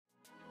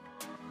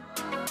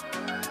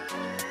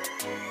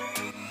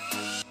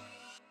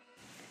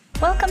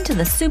Welcome to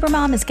the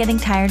Supermom is Getting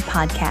Tired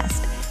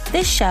podcast.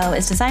 This show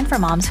is designed for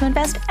moms who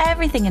invest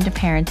everything into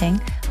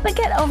parenting, but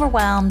get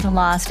overwhelmed,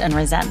 lost, and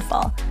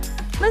resentful.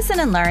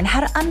 Listen and learn how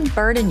to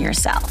unburden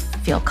yourself,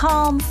 feel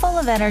calm, full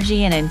of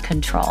energy, and in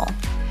control.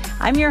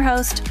 I'm your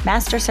host,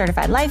 Master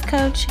Certified Life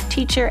Coach,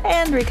 teacher,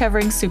 and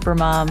recovering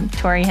supermom,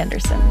 Tori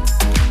Henderson.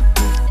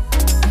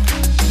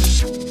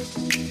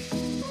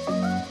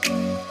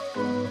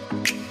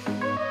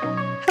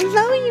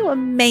 Hello, you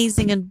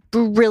amazing and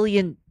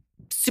brilliant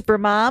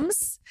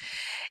supermoms.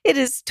 It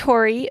is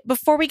Tori.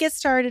 Before we get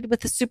started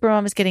with the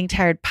Supermom is Getting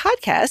Tired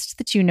podcast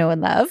that you know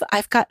and love,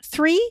 I've got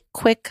 3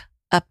 quick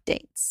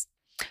updates.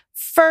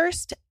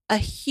 First, a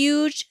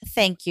huge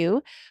thank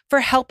you for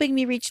helping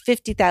me reach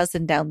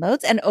 50,000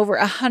 downloads and over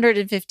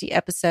 150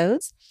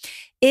 episodes.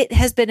 It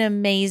has been an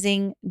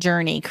amazing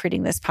journey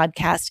creating this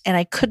podcast, and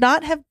I could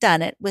not have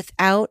done it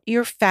without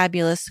your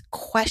fabulous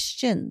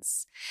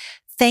questions.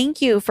 Thank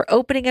you for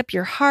opening up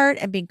your heart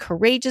and being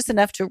courageous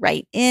enough to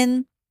write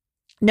in,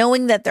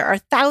 knowing that there are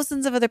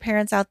thousands of other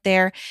parents out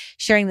there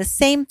sharing the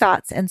same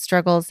thoughts and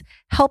struggles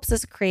helps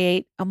us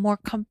create a more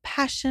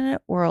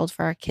compassionate world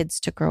for our kids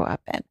to grow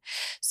up in.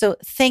 So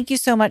thank you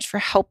so much for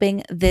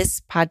helping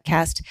this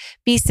podcast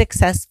be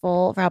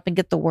successful, for helping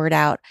get the word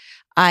out.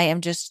 I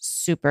am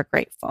just super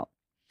grateful.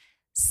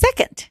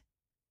 Second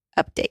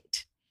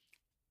update.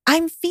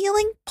 I'm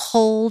feeling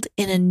pulled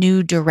in a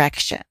new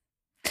direction.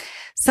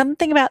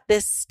 Something about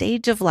this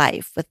stage of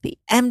life with the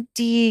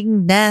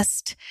emptying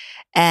nest,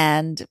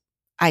 and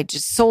I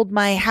just sold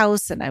my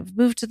house and I've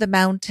moved to the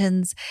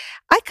mountains.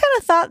 I kind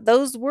of thought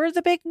those were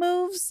the big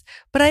moves,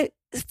 but I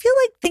feel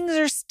like things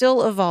are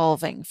still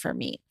evolving for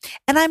me.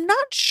 And I'm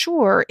not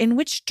sure in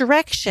which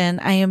direction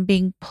I am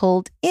being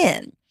pulled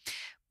in,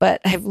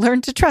 but I've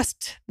learned to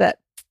trust that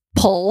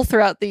pull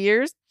throughout the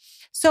years.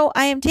 So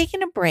I am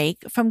taking a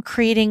break from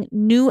creating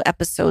new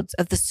episodes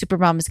of the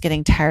Supermom is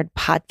Getting Tired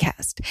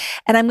podcast.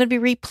 And I'm going to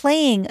be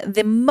replaying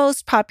the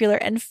most popular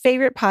and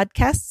favorite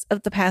podcasts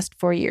of the past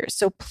 4 years.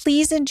 So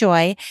please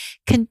enjoy,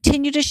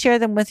 continue to share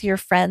them with your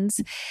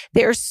friends.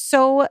 They are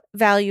so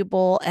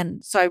valuable.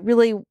 And so I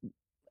really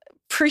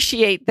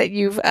appreciate that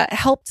you've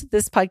helped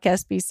this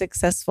podcast be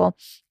successful.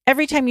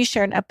 Every time you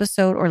share an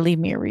episode or leave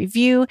me a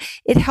review,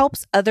 it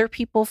helps other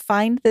people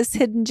find this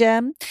hidden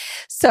gem.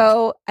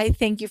 So I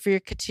thank you for your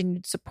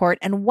continued support.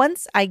 And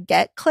once I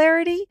get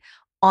clarity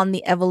on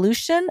the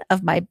evolution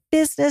of my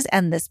business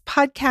and this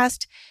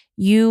podcast,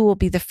 you will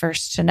be the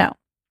first to know.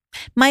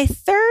 My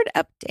third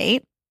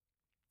update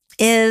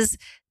is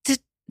to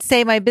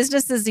say my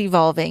business is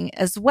evolving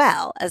as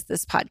well as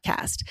this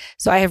podcast.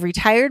 So I have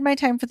retired my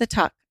time for the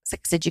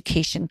Toxics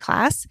Education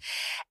class,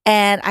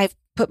 and I've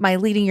put my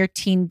Leading Your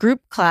Teen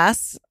group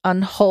class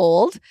on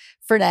hold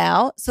for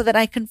now so that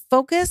I can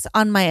focus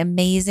on my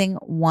amazing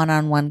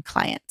one-on-one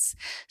clients.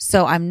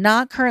 So I'm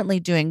not currently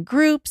doing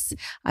groups.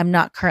 I'm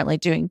not currently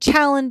doing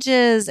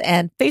challenges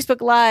and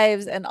Facebook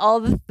Lives and all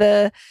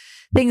the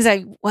things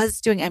I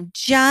was doing. I'm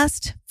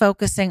just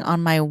focusing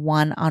on my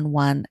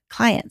one-on-one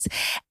clients.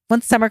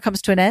 Once summer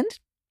comes to an end,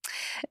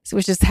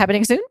 which is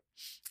happening soon,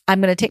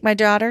 I'm going to take my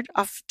daughter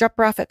drop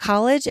her off at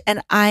college,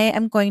 and I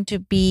am going to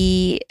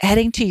be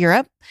heading to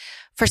Europe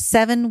for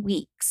 7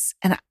 weeks.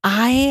 And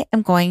I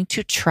am going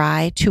to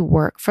try to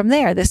work from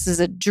there. This is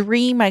a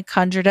dream I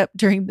conjured up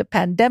during the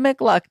pandemic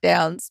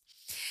lockdowns.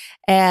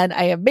 And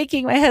I am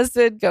making my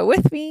husband go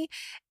with me.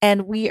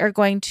 And we are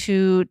going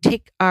to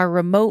take our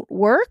remote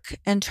work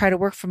and try to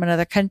work from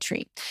another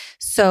country.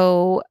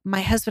 So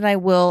my husband and I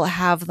will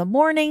have the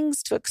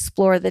mornings to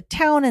explore the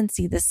town and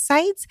see the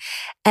sights.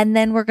 And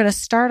then we're going to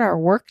start our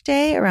work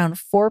day around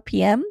 4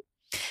 p.m.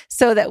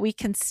 so that we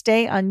can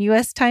stay on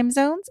U.S. time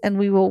zones, and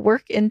we will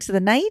work into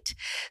the night.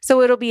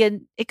 So it'll be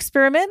an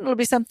experiment. It'll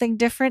be something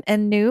different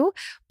and new,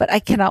 but I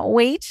cannot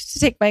wait to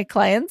take my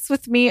clients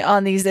with me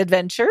on these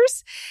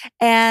adventures.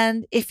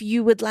 And if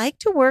you would like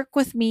to work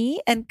with me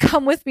and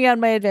come with me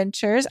on my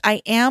adventures,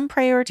 I am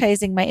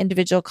prioritizing my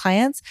individual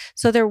clients.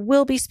 So there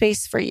will be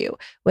space for you.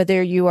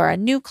 Whether you are a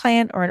new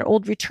client or an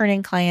old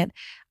returning client,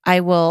 I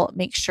will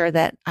make sure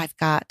that I've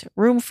got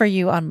room for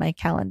you on my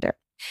calendar.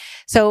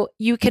 So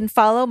you can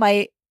follow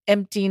my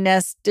empty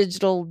nest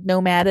digital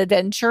nomad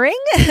adventuring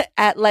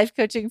at Life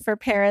Coaching for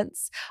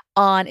Parents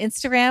on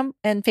Instagram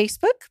and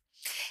Facebook.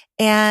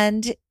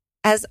 And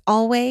as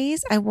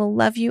always, I will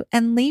love you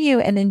and leave you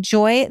and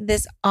enjoy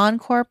this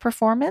encore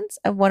performance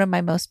of one of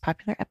my most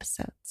popular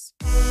episodes.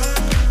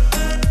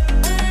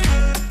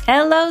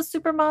 Hello,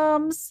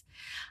 Supermoms.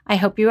 I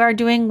hope you are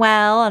doing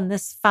well on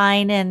this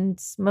fine and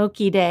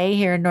smoky day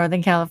here in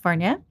Northern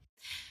California.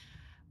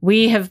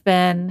 We have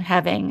been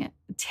having a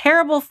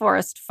terrible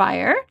forest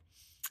fire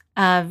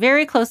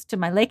very close to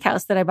my lake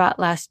house that I bought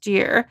last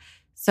year.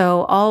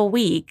 So all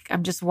week,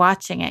 I'm just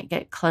watching it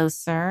get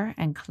closer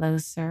and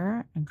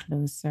closer and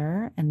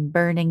closer and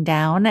burning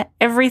down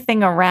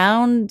everything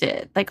around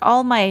it, like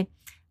all my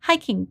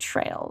hiking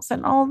trails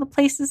and all the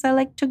places I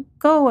like to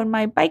go and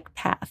my bike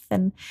path.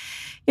 And,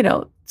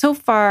 so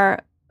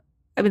far,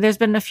 there's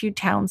been a few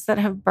towns that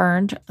have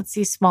burned. Let's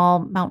see, small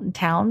mountain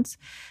towns.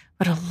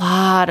 but a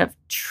lot of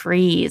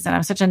trees. And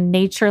I'm such a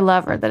nature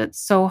lover that it's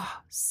so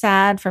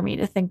sad for me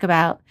to think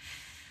about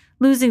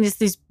losing just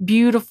these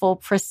beautiful,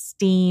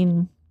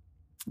 pristine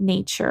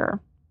nature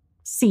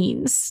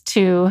scenes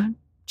to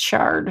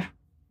charred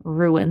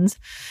ruins.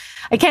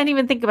 I can't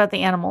even think about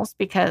the animals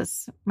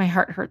because my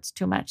heart hurts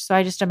too much. So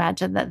I just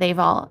imagine that they've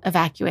all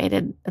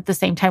evacuated at the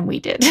same time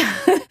we did.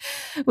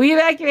 We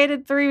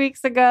evacuated 3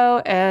 weeks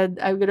ago, and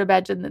I would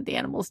imagine that the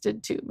animals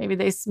did too. Maybe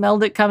they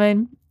smelled it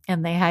coming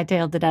and they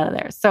hightailed it out of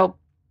there. So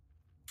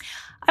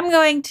I'm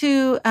going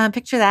to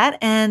picture that.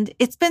 And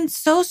it's been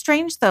so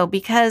strange though,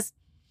 because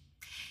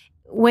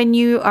when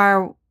you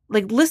are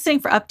like listening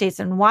for updates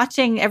and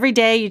watching every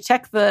day, you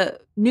check the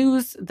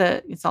news,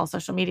 it's all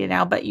social media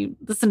now, but you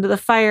listen to the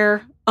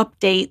fire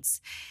updates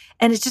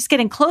and it's just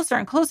getting closer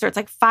and closer. It's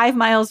like 5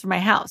 miles from my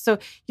house. So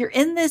you're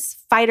in this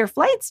fight or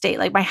flight state.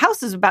 Like my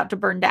house is about to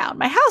burn down.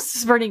 My house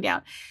is burning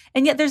down.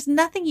 And yet there's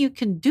nothing you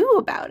can do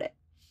about it.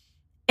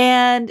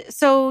 And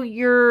so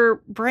your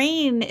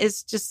brain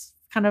is just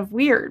kind of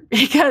weird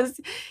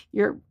because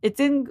it's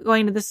in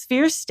going to this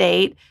fear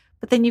state,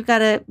 but then you've got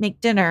to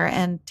make dinner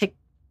and take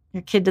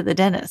your kid to the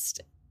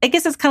dentist. I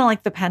guess it's kind of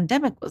like the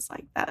pandemic was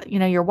like that. You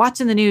know, you're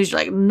watching the news,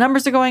 you're like, the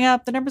numbers are going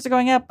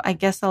up. I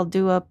guess I'll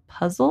do a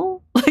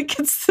puzzle. Like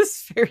it's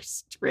this very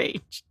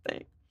strange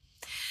thing.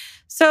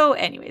 So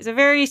anyways, a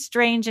very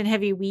strange and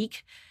heavy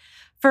week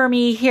for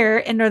me here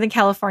in Northern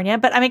California,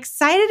 but I'm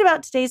excited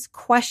about today's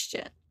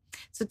question.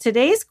 So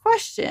today's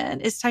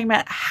question is talking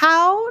about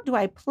how do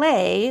I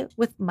play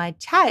with my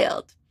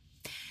child?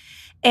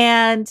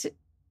 And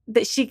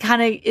that she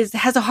kind of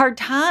has a hard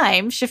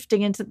time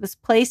shifting into this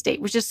play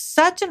state, which is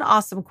such an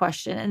awesome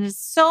question. And it's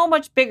so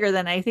much bigger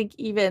than I think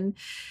even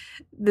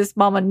this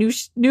mama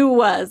knew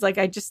was. Like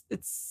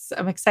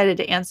I'm excited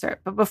to answer it.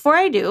 But before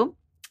I do,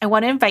 I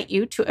want to invite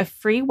you to a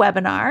free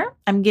webinar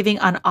I'm giving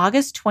on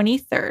August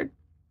 23rd.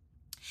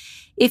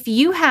 If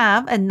you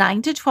have a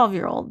 9 to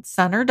 12-year-old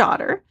son or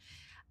daughter,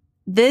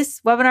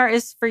 this webinar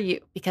is for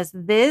you because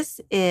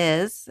this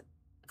is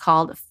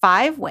called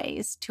 5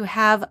 Ways to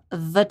Have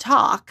the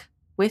Talk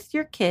with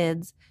your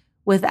kids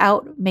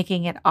without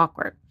making it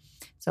awkward.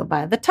 So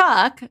by the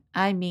talk,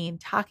 I mean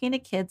talking to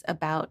kids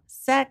about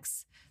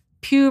sex,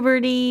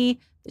 puberty,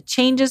 the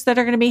changes that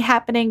are going to be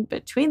happening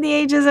between the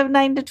ages of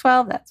 9 to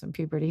 12. That's when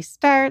puberty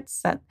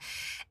starts.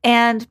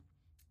 And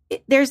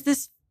there's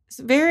this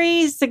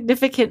very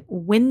significant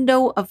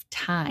window of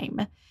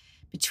time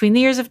between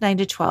the years of 9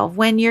 to 12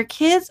 when your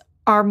kids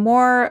are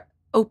more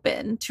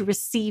open to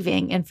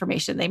receiving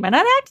information. They might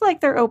not act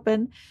like they're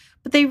open,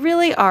 but they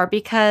really are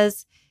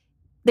because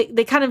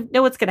they kind of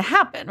know what's going to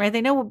happen, right? They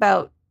know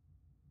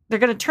they're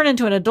going to turn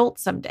into an adult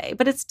someday,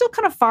 but it's still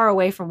kind of far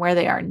away from where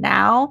they are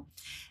now.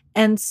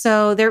 And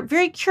so they're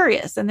very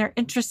curious and they're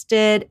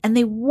interested and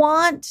they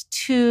want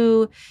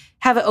to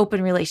have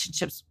open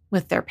relationships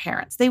with their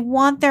parents. They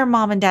want their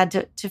mom and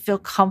dad to feel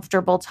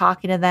comfortable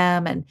talking to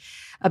them and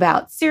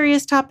about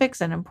serious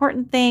topics and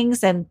important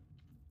things. And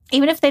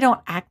even if they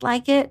don't act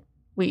like it,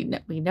 we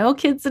know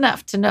kids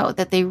enough to know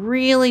that they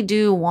really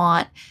do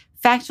want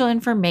factual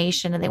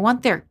information and they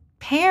want their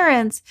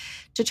parents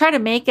to try to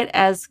make it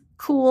as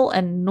cool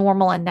and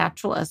normal and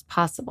natural as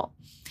possible.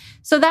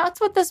 So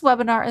that's what this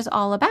webinar is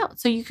all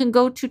about. So you can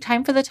go to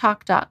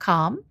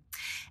timeforthetalk.com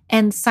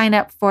and sign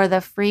up for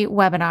the free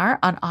webinar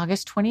on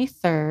August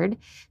 23rd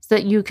so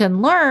that you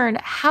can learn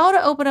how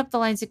to open up the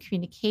lines of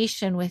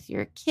communication with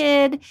your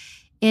kid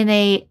in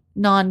a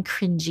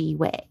non-cringy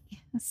way.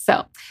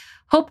 So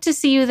hope to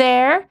see you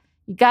there.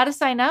 You got to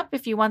sign up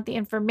if you want the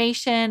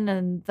information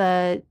and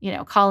the,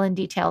 call-in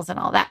details and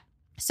all that.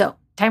 So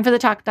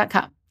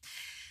timeforthetalk.com.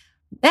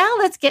 Now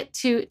let's get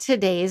to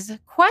today's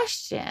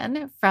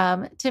question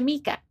from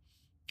Tamika.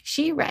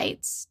 She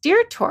writes,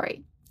 Dear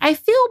Tori, I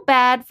feel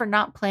bad for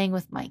not playing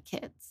with my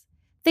kids.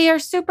 They are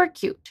super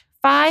cute,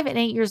 5 and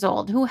 8 years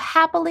old, who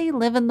happily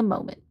live in the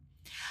moment.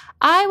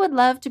 I would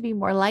love to be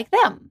more like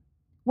them.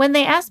 When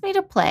they ask me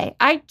to play,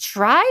 I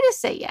try to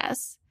say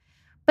yes,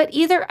 but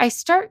either I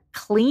start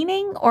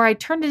cleaning or I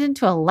turn it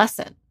into a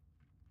lesson.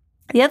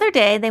 The other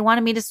day, they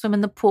wanted me to swim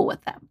in the pool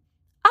with them.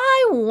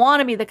 I want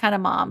to be the kind of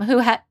mom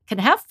who can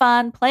have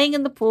fun playing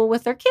in the pool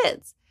with their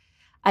kids.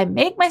 I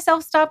make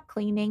myself stop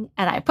cleaning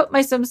and I put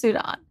my swimsuit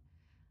on.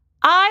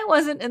 I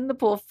wasn't in the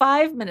pool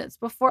 5 minutes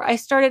before I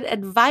started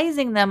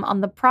advising them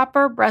on the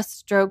proper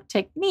breaststroke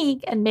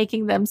technique and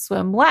making them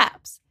swim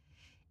laps.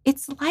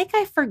 It's like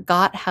I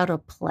forgot how to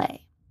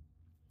play.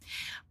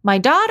 My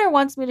daughter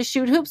wants me to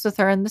shoot hoops with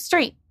her in the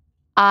street.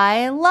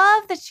 I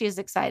love that she is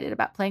excited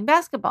about playing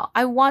basketball.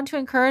 I want to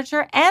encourage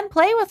her and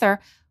play with her,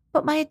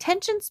 but my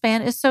attention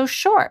span is so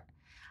short.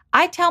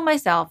 I tell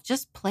myself,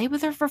 just play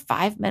with her for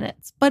 5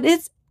 minutes, but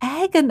it's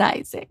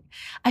agonizing.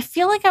 I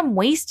feel like I'm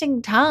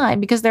wasting time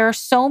because there are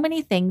so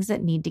many things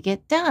that need to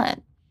get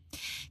done.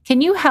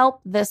 Can you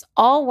help this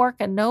all work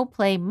and no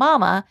play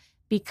mama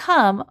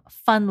become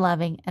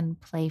fun-loving and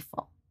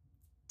playful?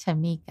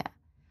 Tamika.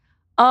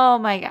 Oh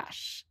my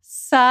gosh.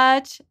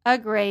 Such a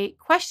great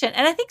question.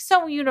 And I think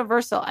so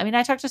universal. I mean,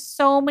 I talk to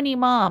so many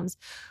moms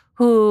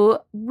who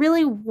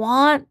really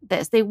want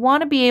this. They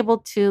want to be able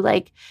to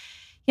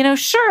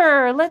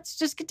sure, let's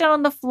just get down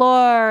on the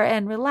floor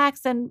and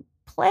relax and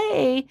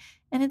play.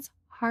 And it's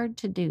hard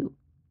to do.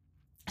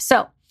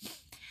 So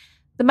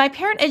the My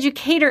Parent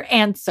Educator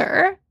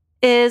answer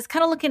is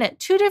kind of looking at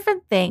two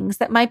different things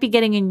that might be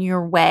getting in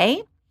your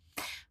way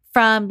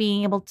from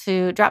being able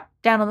to drop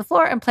down on the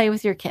floor and play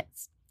with your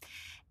kids.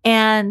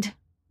 And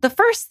the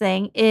first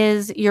thing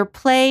is your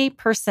play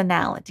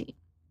personality.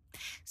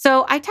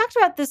 So I talked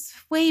about this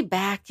way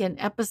back in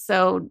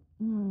episode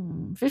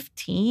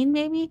 15,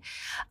 maybe,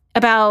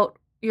 about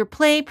your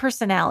play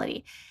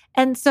personality.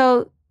 And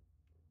so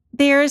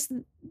there's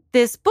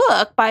this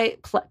book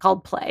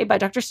called Play by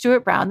Dr. Stuart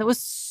Brown that was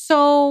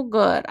so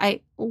good.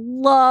 I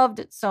loved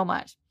it so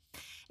much.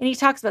 And he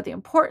talks about the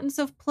importance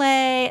of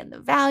play and the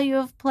value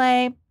of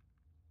play.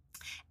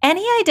 And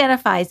he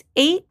identifies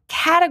 8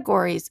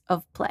 categories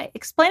of play,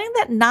 explaining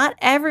that not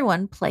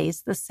everyone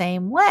plays the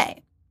same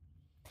way.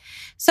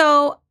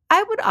 So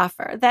I would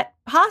offer that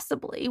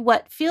possibly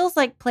what feels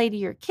like play to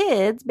your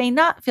kids may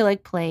not feel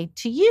like play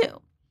to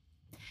you.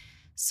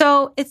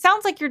 So it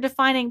sounds like you're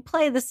defining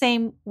play the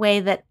same way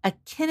that a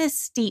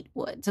kinesthete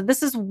would. So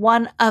this is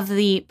one of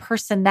the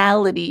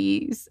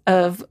personalities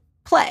of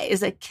play,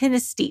 is a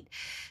kinesthete.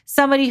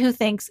 Somebody who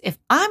thinks, if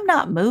I'm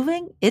not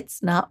moving,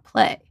 it's not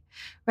play,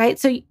 right?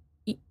 So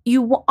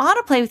you want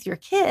to play with your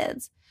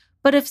kids,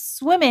 but if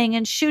swimming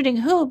and shooting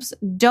hoops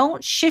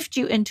don't shift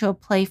you into a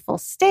playful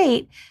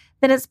state,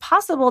 then it's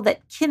possible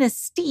that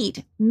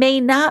kinesthete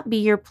may not be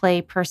your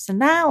play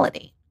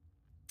personality.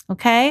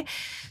 Okay?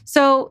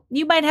 So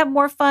you might have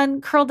more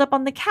fun curled up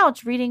on the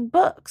couch reading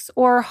books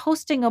or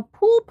hosting a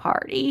pool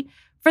party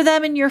for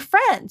them and your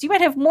friends. You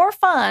might have more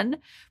fun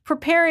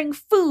preparing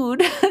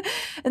food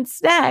and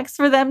snacks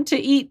for them to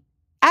eat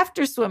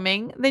after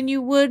swimming than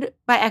you would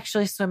by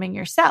actually swimming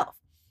yourself.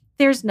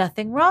 There's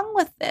nothing wrong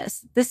with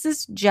this. This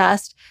is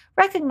just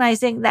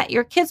recognizing that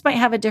your kids might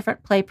have a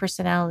different play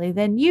personality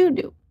than you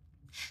do.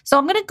 So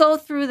I'm going to go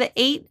through the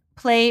 8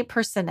 play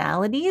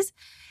personalities.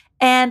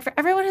 And for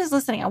everyone who's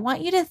listening, I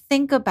want you to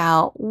think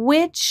about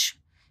which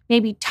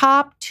maybe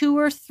top 2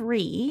 or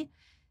 3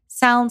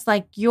 sounds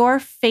like your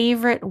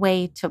favorite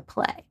way to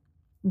play.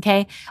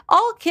 Okay.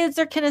 All kids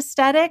are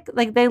kinesthetic.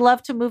 Like, they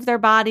love to move their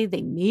body.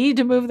 They need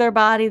to move their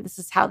body. This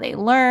is how they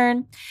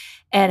learn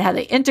and how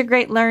they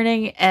integrate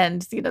learning.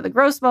 And, the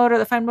gross motor,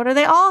 the fine motor,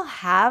 they all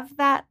have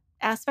that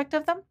aspect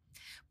of them.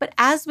 But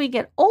as we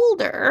get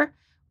older,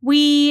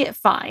 we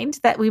find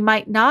that we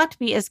might not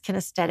be as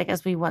kinesthetic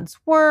as we once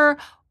were,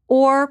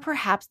 or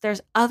perhaps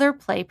there's other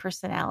play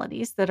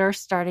personalities that are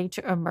starting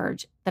to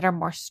emerge that are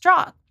more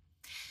strong.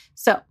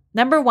 So,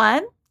 number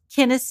 1,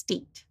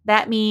 kinesthete.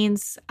 That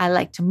means I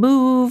like to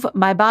move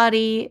my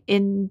body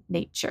in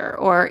nature,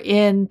 or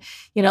in,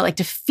 like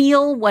to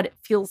feel what it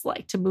feels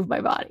like to move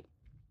my body.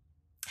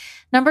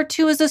 Number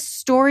 2 is a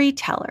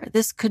storyteller.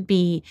 This could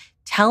be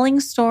telling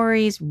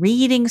stories,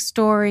 reading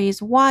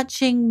stories,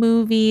 watching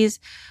movies,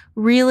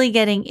 really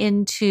getting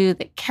into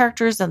the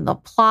characters and the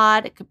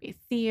plot. It could be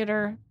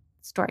theater,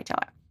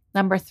 storyteller.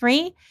 Number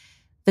 3,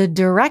 the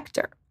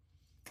director.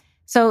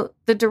 So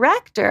the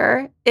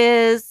director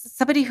is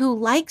somebody who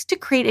likes to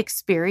create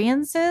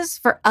experiences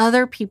for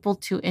other people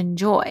to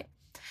enjoy.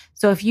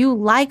 So if you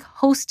like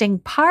hosting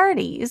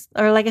parties,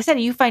 or like I said,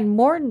 you find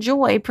more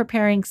joy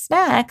preparing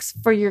snacks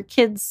for your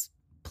kids'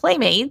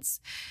 playmates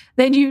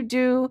than you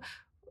do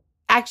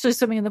actually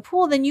swimming in the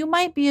pool, then you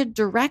might be a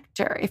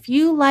director. If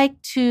you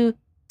like to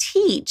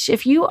teach,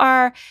 if you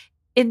are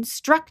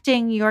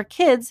instructing your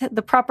kids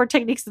the proper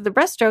techniques of the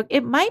breaststroke,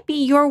 it might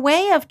be your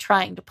way of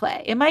trying to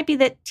play. It might be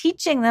that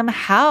teaching them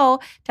how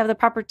to have the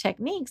proper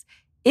techniques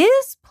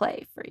is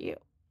play for you.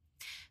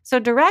 So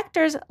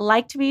directors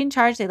like to be in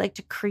charge. They like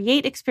to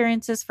create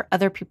experiences for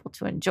other people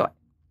to enjoy.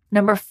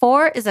 Number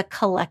 4 is a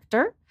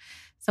collector,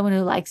 someone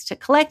who likes to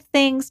collect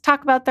things,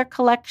 talk about their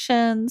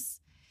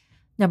collections.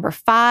 Number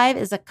 5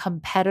 is a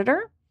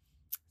competitor,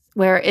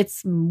 where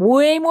it's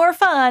way more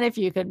fun if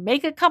you can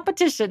make a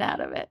competition out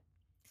of it.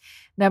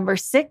 Number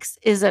 6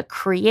 is a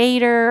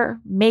creator,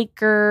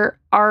 maker,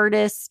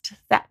 artist,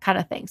 that kind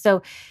of thing.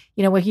 So,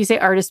 when you say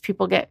artist,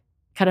 people get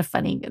kind of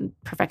funny and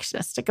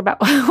perfectionistic about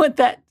what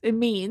that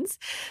means.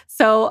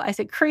 So I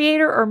say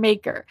creator or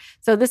maker.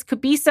 So this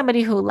could be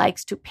somebody who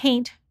likes to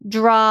paint,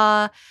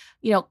 draw,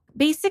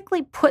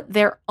 basically put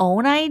their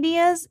own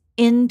ideas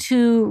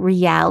into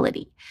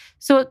reality.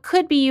 So it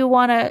could be you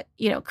want to,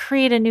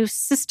 create a new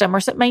system or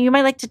something. You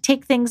might like to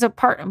take things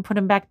apart and put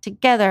them back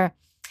together.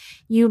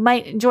 You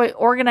might enjoy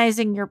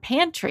organizing your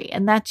pantry,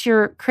 and that's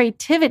your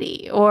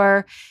creativity,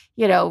 or,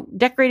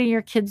 decorating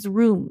your kids'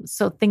 rooms.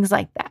 So things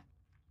like that.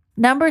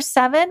 Number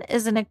 7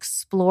 is an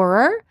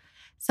explorer,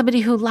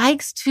 somebody who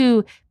likes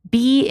to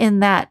be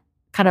in that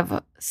kind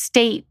of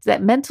state,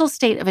 that mental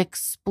state of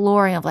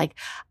exploring, of like,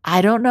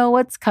 I don't know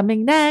what's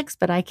coming next,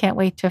 but I can't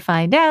wait to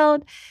find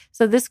out.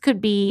 So this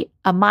could be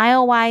a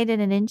mile wide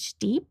and an inch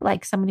deep,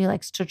 like somebody who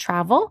likes to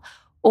travel,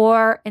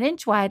 or an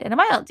inch wide and a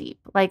mile deep.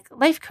 Like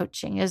life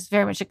coaching is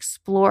very much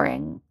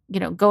exploring,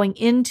 going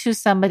into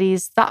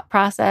somebody's thought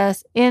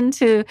process,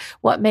 into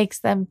what makes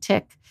them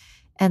tick.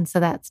 And so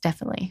that's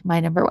definitely my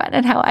number one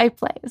and how I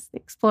play as the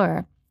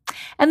explorer.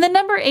 And then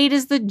number 8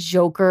 is the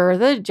joker,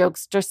 the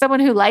jokester,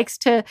 someone who likes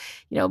to,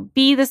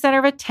 be the center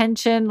of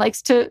attention,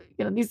 likes to,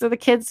 these are the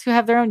kids who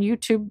have their own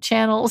YouTube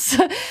channels.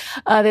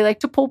 They like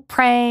to pull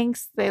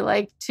pranks. They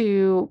like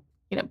to,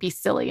 be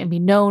silly and be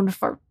known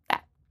for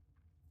that.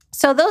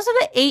 So those are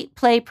the 8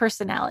 play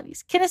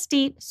personalities: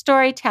 kinesthete,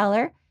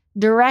 storyteller,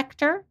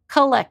 director,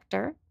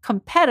 collector,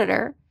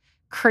 competitor,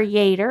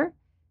 creator,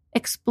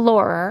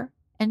 explorer,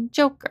 and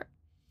joker.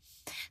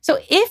 So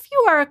if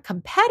you are a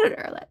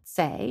competitor, let's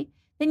say,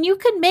 then you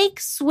can make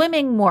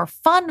swimming more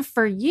fun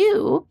for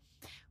you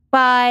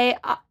by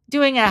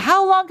doing a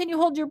how long can you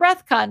hold your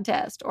breath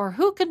contest, or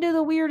who can do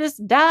the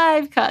weirdest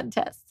dive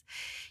contests.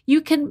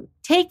 You can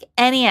take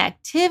any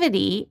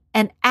activity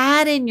and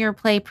add in your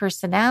play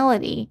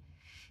personality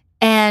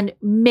and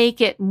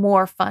make it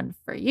more fun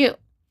for you.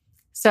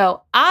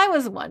 So I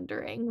was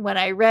wondering when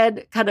I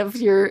read kind of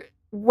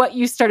what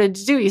you started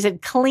to do, you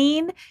said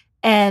clean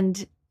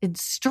and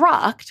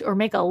instruct or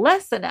make a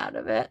lesson out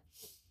of it.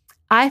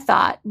 I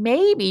thought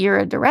maybe you're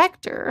a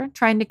director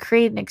trying to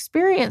create an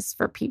experience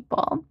for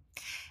people.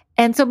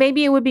 And so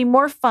maybe it would be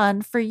more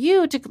fun for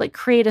you to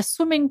create a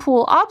swimming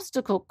pool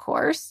obstacle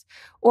course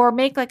or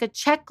make a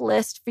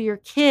checklist for your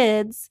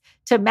kids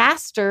to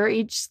master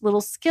each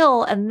little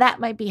skill. And that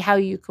might be how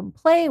you can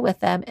play with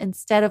them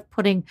instead of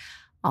putting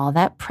all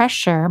that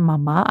pressure,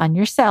 mama, on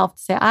yourself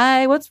to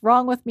say, what's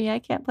wrong with me? I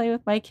can't play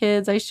with my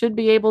kids. I should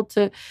be able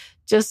to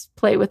just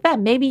play with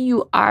them. Maybe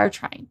you are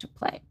trying to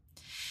play.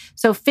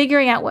 So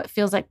figuring out what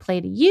feels like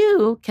play to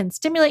you can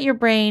stimulate your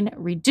brain,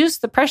 reduce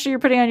the pressure you're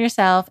putting on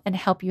yourself, and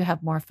help you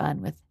have more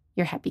fun with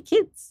your happy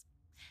kids.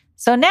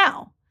 So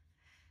now,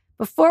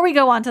 before we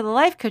go on to the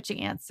life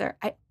coaching answer,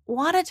 I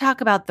want to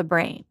talk about the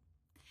brain.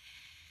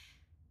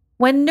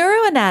 When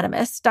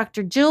neuroanatomist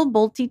Dr. Jill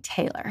Bolte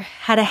Taylor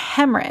had a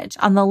hemorrhage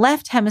on the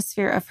left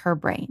hemisphere of her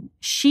brain,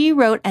 she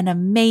wrote an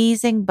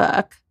amazing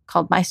book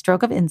called My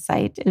Stroke of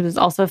Insight. It was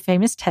also a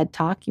famous TED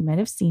Talk. You might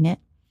have seen it.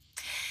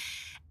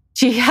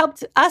 She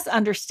helped us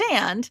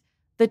understand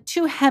the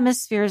 2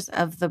 hemispheres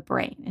of the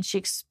brain. And she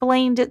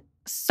explained it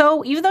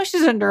so, even though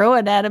she's a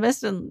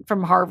neuroanatomist and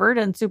from Harvard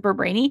and super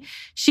brainy,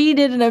 she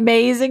did an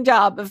amazing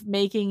job of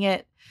making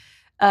it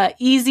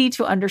easy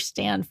to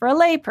understand for a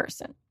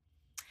layperson.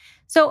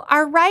 So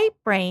our right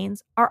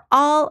brains are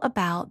all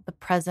about the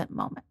present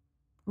moment,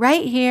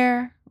 right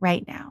here,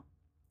 right now.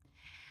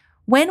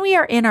 When we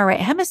are in our right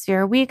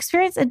hemisphere, we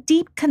experience a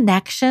deep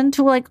connection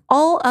to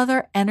all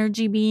other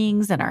energy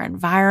beings in our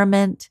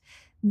environment.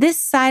 This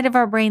side of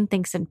our brain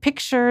thinks in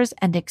pictures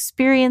and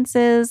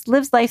experiences,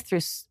 lives life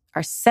through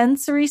our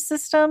sensory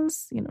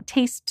systems,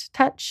 taste,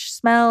 touch,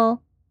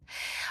 smell.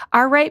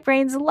 Our right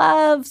brains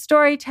love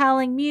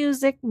storytelling,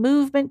 music,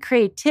 movement,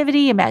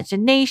 creativity,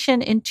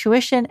 imagination,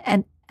 intuition,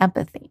 and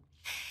empathy.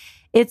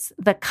 It's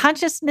the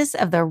consciousness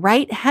of the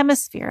right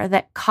hemisphere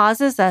that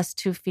causes us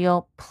to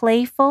feel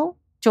playful,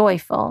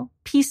 joyful,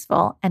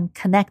 peaceful, and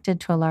connected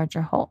to a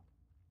larger whole.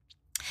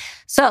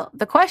 So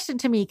the question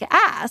Tamika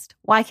asked,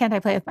 why can't I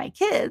play with my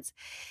kids,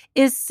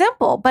 is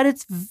simple, but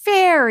it's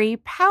very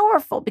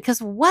powerful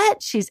because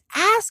what she's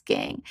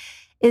asking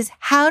is,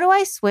 how do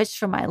I switch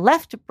from my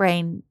left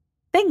brain,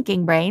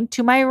 thinking brain,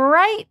 to my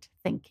right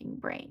thinking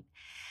brain?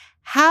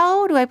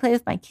 How do I play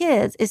with my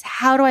kids is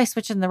how do I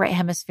switch in the right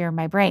hemisphere of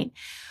my brain,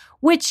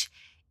 which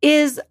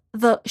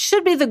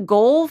should be the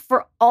goal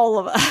for all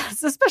of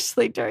us,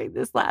 especially during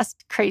this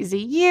last crazy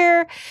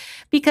year,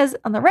 because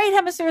on the right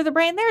hemisphere of the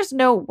brain, there's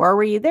no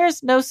worry,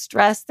 there's no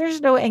stress,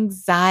 there's no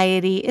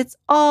anxiety. It's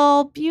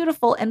all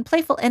beautiful and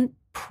playful and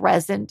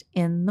present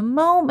in the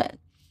moment.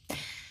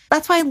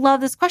 That's why I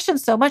love this question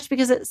so much,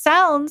 because it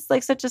sounds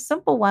like such a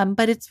simple one,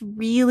 but it's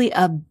really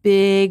a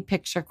big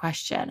picture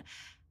question.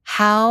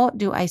 How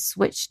do I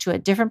switch to a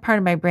different part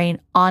of my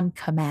brain on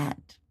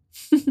command?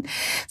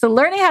 So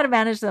learning how to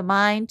manage the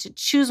mind, to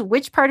choose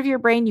which part of your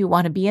brain you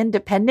want to be in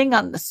depending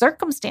on the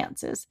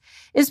circumstances,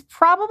 is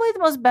probably the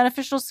most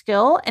beneficial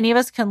skill any of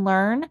us can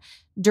learn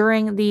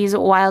during these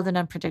wild and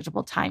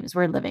unpredictable times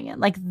we're living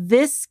in.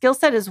 This skill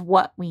set is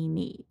what we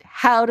need,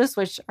 how to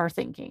switch our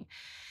thinking.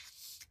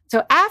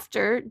 So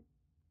after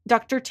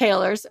Dr.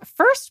 Taylor's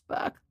first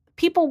book,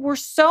 people were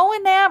so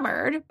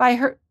enamored by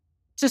her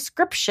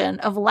description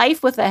of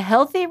life with a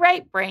healthy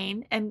right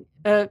brain and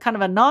kind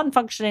of a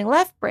non-functioning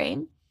left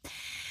brain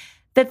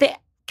that they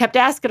kept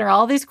asking her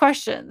all these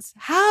questions.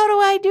 How do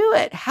I do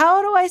it?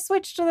 How do I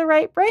switch to the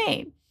right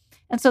brain?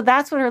 And so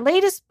that's what her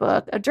latest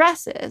book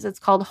addresses. It's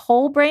called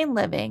Whole Brain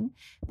Living,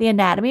 The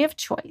Anatomy of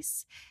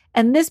Choice.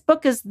 And this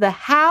book is the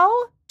how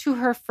to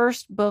her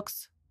first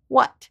book's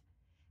what.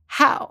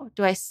 How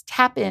do I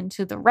tap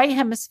into the right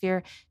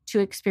hemisphere to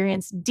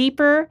experience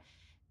deeper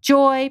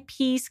joy,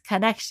 peace,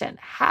 connection?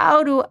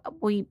 How do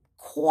we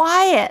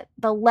quiet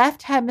the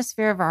left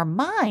hemisphere of our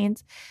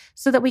minds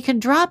so that we can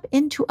drop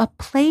into a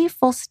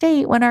playful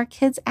state when our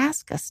kids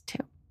ask us to?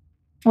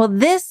 Well,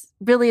 this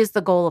really is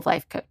the goal of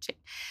life coaching.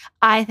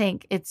 I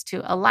think it's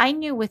to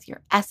align you with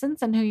your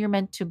essence and who you're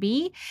meant to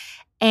be,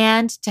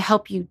 and to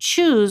help you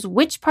choose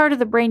which part of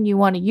the brain you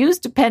want to use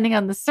depending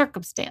on the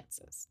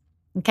circumstances.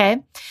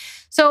 Okay?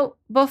 So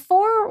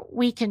before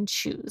we can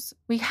choose,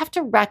 we have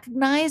to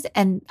recognize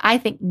and I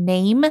think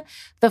name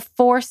the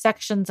 4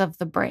 sections of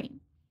the brain.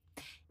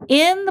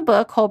 In the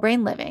book, Whole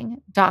Brain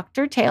Living,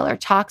 Dr. Taylor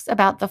talks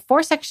about the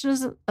 4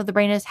 sections of the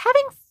brain as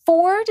having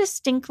 4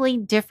 distinctly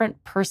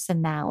different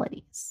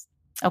personalities.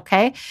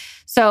 Okay.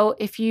 So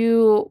if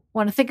you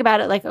want to think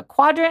about it like a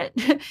quadrant,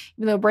 even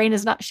though the brain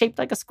is not shaped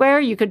like a square,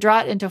 you could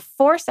draw it into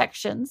 4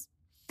 sections.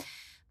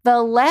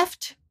 The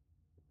left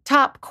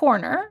top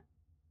corner,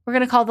 we're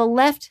going to call the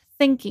left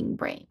thinking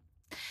brain.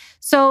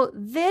 So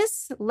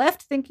this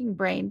left thinking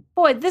brain,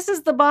 boy, this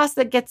is the boss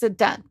that gets it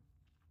done.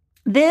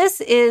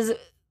 This is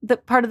the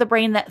part of the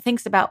brain that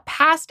thinks about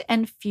past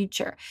and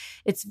future.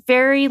 It's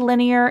very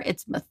linear.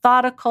 It's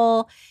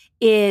methodical.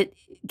 It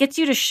gets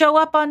you to show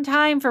up on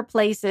time for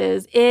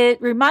places.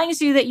 It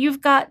reminds you that you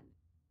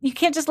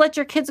can't just let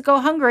your kids go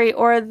hungry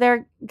or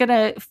they're going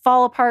to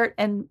fall apart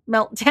and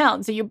melt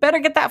down. So you better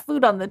get that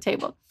food on the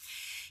table.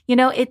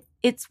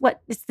 It's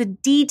the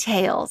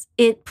details.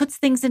 It puts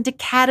things into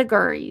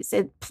categories.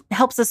 It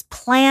helps us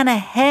plan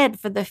ahead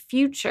for the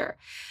future.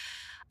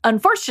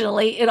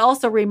 Unfortunately, it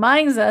also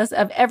reminds us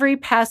of every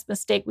past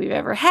mistake we've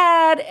ever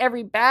had,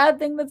 every bad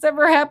thing that's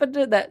ever happened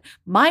that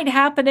might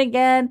happen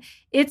again.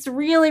 It's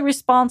really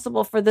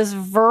responsible for this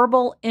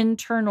verbal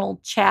internal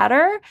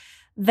chatter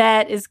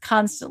that is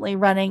constantly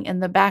running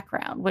in the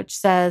background, which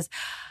says,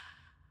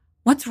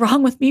 what's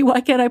wrong with me?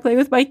 Why can't I play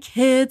with my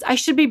kids? I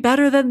should be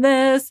better than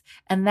this.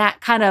 And that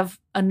kind of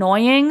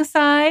annoying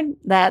side,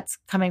 that's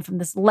coming from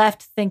this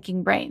left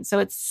thinking brain. So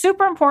it's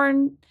super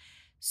important,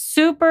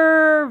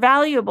 super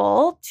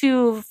valuable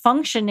to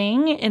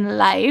functioning in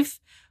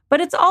life,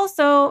 but it's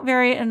also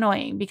very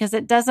annoying because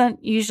it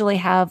doesn't usually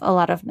have a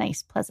lot of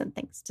nice, pleasant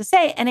things to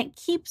say. And it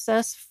keeps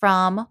us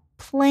from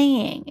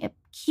playing. It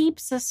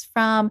keeps us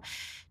from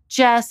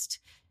just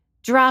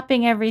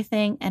dropping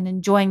everything and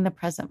enjoying the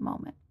present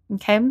moment.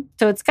 Okay.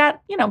 So it's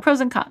got,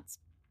 pros and cons.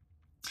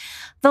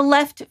 The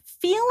left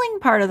feeling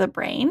part of the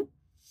brain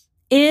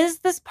is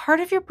this part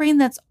of your brain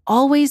that's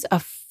always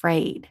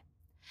afraid.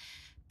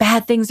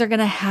 Bad things are going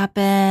to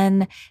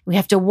happen. We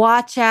have to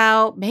watch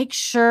out, make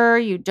sure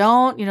you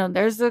don't,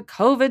 there's a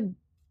COVID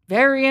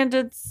variant.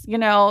 It's,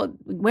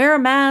 wear a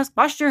mask,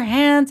 wash your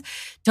hands,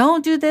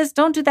 don't do this,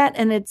 don't do that.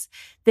 And it's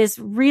this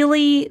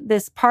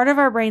part of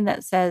our brain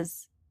that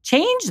says,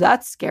 change,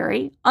 that's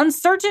scary.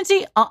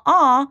 Uncertainty,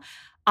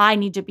 I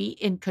need to be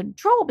in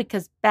control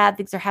because bad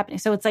things are happening.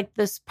 So it's like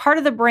this part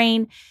of the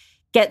brain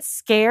gets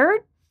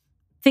scared,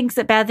 thinks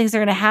that bad things are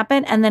going to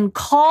happen, and then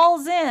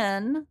calls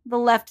in the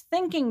left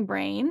thinking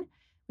brain,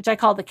 which I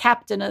call the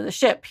captain of the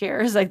ship here.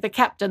 Is like the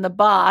captain, the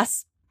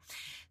boss.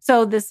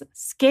 So this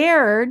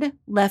scared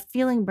left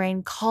feeling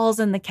brain calls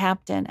in the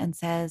captain and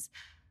says,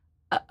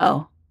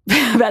 uh-oh,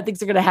 bad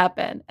things are going to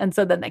happen. And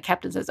so then the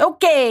captain says,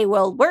 okay,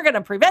 well, we're going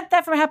to prevent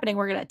that from happening.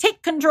 We're going to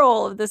take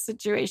control of this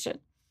situation.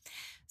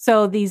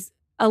 So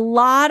a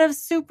lot of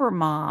super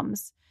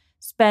moms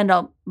spend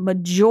a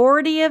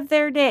majority of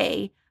their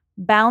day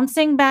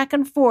bouncing back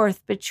and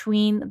forth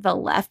between the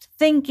left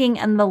thinking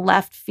and the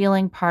left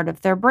feeling part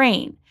of their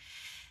brain.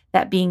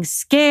 That being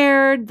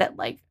scared, that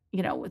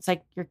it's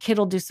like your kid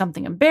will do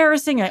something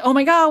embarrassing. You're like, oh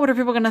my God, what are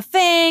people going to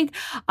think?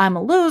 I'm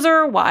a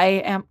loser.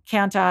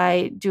 Can't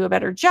I do a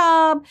better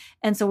job?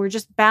 And so we're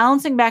just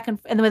bouncing back and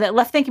the way that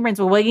left thinking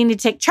brain's, well, you need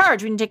to take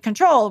charge. We need to take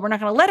control. We're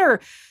not going to let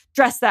her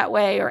dress that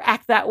way or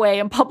act that way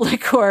in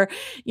public, or,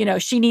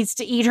 she needs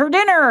to eat her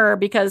dinner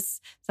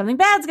because something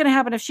bad's going to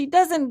happen if she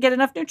doesn't get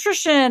enough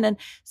nutrition. And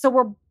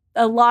so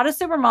a lot of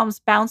super moms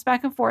bounce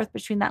back and forth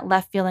between that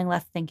left feeling,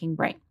 left thinking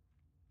brain.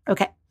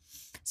 Okay.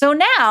 So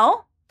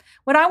now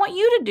what I want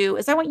you to do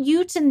is I want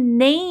you to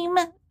name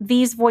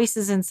these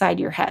voices inside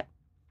your head.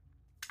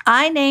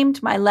 I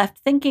named my left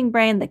thinking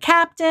brain the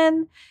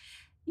captain.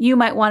 You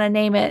might want to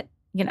name it,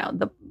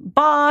 the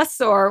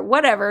boss or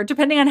whatever,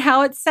 depending on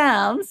how it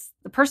sounds,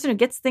 the person who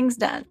gets things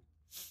done.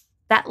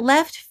 That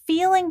left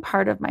feeling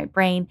part of my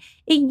brain,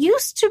 it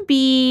used to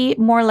be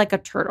more like a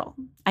turtle.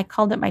 I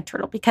called it my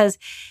turtle because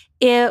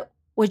it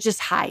would just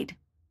hide.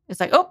 It's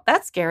like, oh,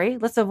 that's scary.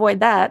 Let's avoid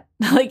that.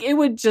 Like it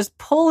would just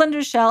pull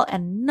into shell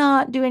and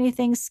not do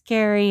anything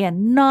scary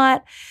and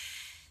not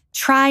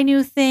try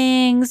new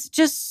things,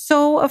 just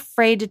so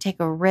afraid to take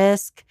a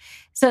risk.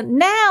 So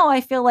now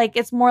I feel like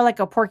it's more like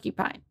a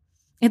porcupine.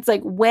 It's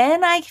like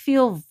when I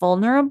feel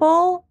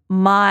vulnerable,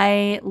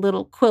 my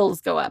little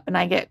quills go up and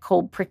I get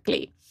cold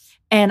prickly.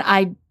 And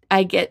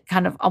I get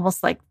kind of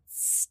almost like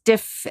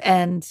stiff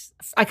and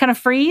I kind of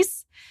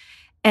freeze.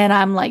 And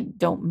I'm like,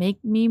 don't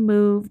make me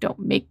move. Don't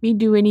make me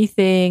do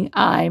anything.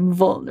 I'm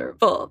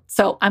vulnerable.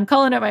 So I'm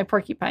calling it my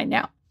porcupine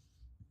now.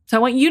 So I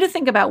want you to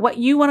think about what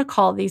you want to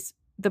call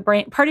the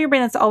brain, part of your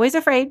brain that's always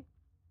afraid,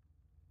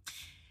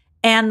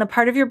 and the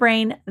part of your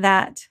brain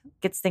that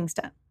gets things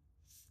done.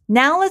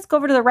 Now let's go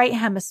over to the right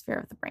hemisphere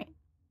of the brain.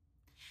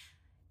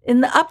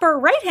 In the upper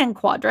right-hand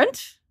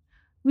quadrant,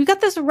 we've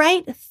got this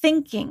right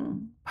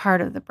thinking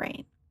part of the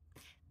brain.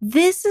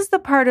 This is the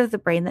part of the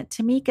brain that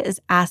Tamika is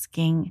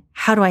asking,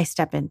 how do I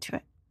step into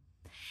it?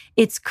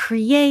 It's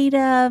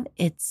creative,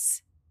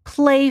 it's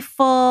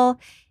playful,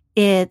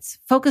 it's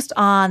focused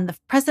on the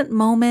present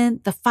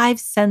moment, the five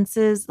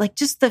senses, like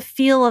just the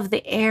feel of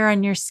the air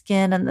on your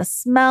skin and the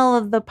smell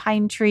of the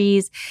pine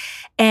trees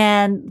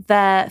and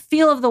the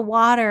feel of the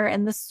water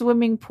and the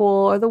swimming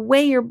pool, or the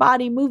way your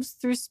body moves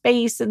through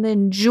space and the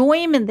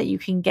enjoyment that you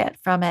can get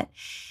from it.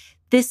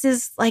 This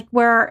is like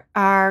where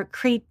our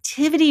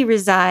creativity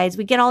resides.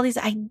 We get all these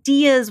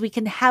ideas. We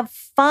can have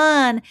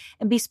fun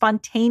and be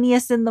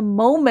spontaneous in the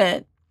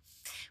moment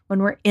when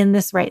we're in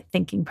this right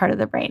thinking part of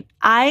the brain.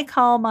 I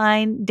call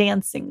mine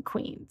dancing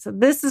queen. So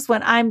this is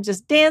when I'm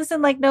just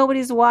dancing like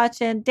nobody's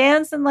watching,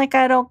 dancing like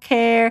I don't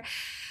care.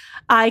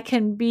 I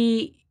can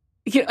be,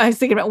 I was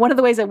thinking about one of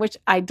the ways in which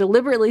I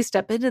deliberately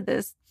step into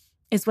this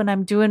is when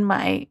I'm doing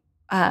my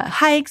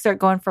hikes or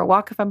going for a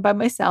walk if I'm by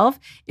myself.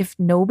 If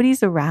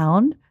nobody's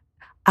around,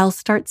 I'll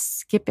start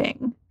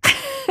skipping.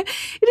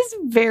 It is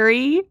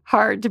very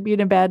hard to be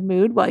in a bad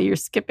mood while you're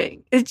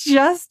skipping. It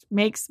just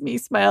makes me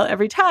smile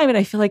every time. And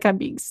I feel like I'm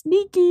being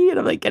sneaky and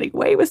I'm like getting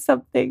away with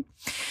something.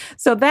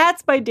 So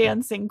that's my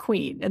dancing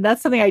queen. And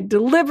that's something I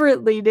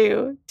deliberately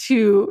do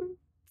to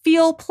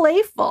feel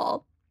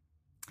playful.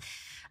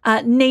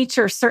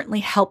 Nature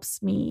certainly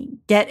helps me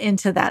get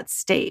into that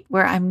state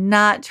where I'm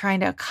not trying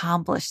to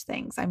accomplish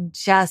things. I'm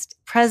just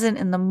present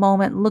in the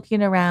moment,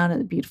 looking around at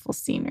the beautiful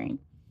scenery.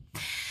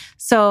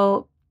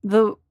 So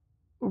the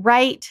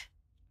right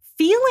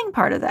feeling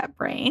part of that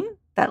brain,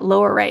 that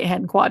lower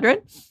right-hand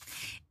quadrant,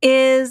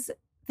 is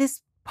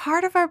this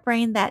part of our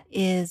brain that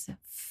is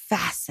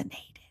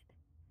fascinated,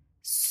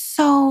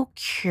 so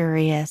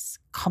curious,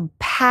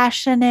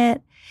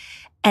 compassionate,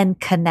 and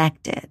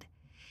connected.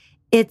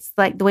 It's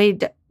like the way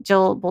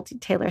Jill Bolte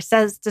Taylor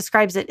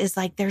describes it is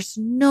like there's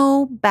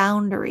no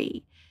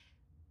boundary.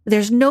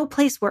 There's no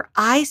place where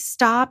I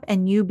stop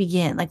and you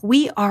begin. Like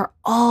we are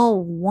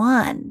all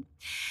one.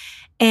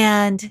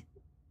 And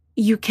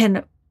you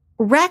can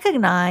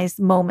recognize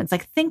moments,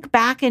 like think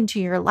back into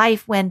your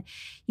life when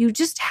you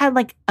just had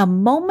like a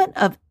moment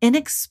of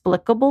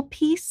inexplicable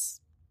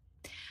peace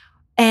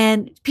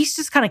and peace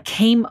just kind of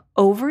came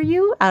over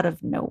you out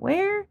of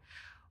nowhere,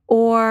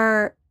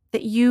 or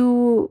that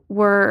you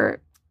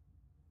were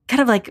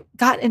kind of like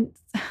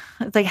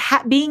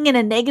being in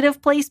a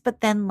negative place,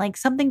 but then like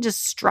something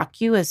just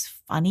struck you as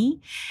funny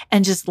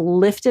and just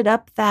lifted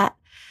up that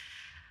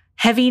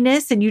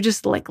heaviness and you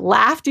just like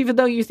laughed, even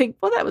though you think,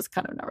 well, that was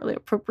kind of not really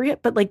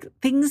appropriate, but like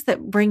things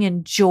that bring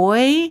in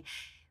joy,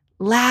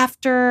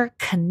 laughter,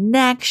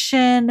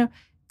 connection,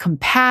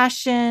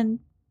 compassion,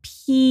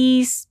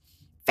 peace,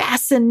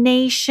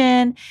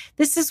 fascination.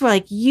 This is where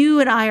like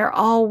you and I are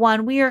all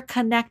one. We are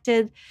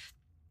connected.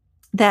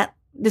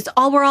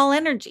 We're all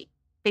energy,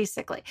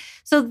 basically.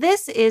 So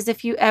this is,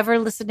 if you ever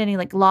listen to any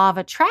like law of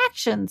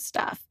attraction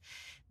stuff,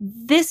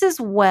 this is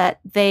what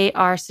they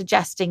are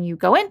suggesting you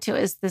go into,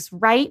 is this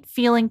right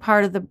feeling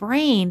part of the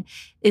brain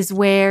is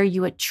where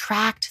you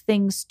attract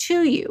things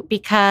to you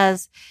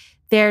because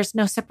there's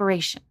no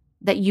separation,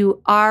 that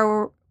you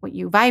are what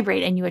you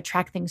vibrate and you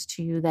attract things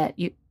to you that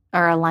you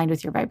are aligned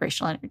with your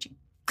vibrational energy.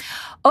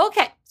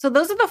 Okay, so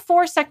those are the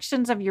 4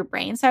 sections of your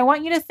brain. So I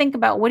want you to think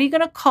about, what are you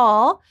going to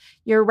call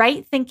your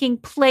right thinking,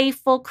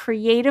 playful,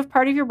 creative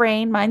part of your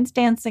brain? Mine's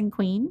dancing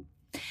queen.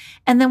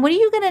 And then what are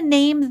you going to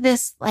name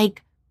this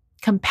like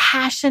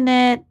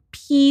compassionate,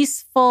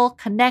 peaceful,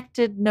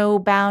 connected, no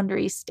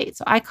boundary state?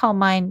 So I call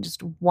mine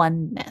just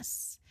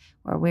oneness,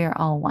 where we're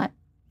all one.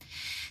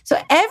 So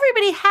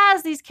everybody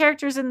has these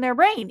characters in their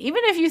brain.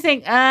 Even if you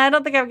think, I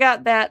don't think I've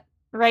got that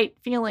right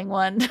feeling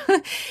one,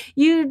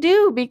 you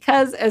do,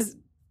 because as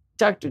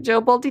Dr.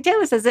 Jill Bolte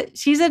Taylor says it,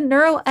 she's a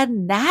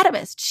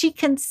neuroanatomist. She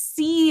can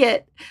see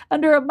it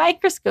under a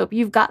microscope.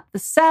 You've got the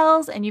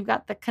cells and you've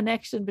got the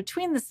connection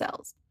between the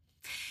cells.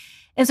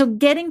 And so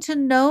getting to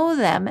know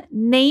them,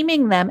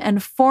 naming them,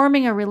 and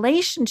forming a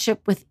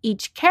relationship with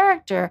each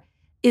character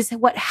is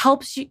what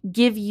helps you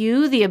give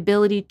you the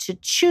ability to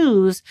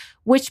choose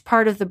which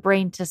part of the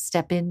brain to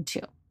step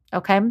into,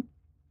 okay?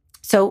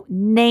 So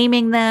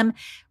naming them,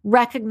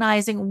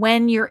 recognizing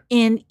when you're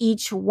in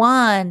each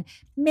one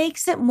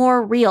makes it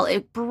more real.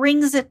 It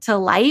brings it to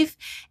life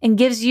and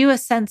gives you a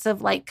sense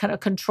of like kind of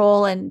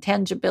control and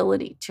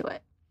tangibility to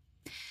it.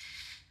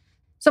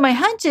 So my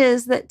hunch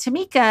is that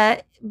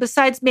Tamika,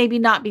 besides maybe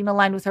not being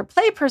aligned with her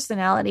play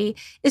personality,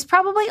 is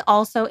probably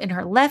also in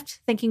her left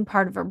thinking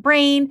part of her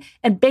brain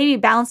and maybe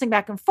balancing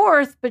back and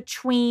forth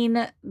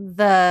between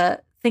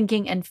the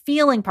thinking and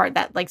feeling part,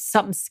 that like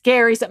something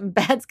scary, something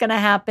bad's going to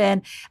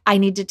happen. I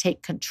need to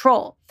take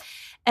control.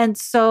 And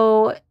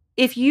so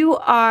if you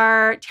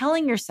are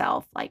telling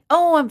yourself like,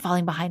 oh, I'm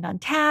falling behind on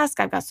task,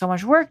 I've got so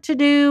much work to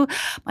do,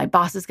 my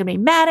boss is going to be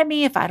mad at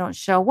me if I don't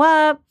show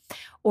up,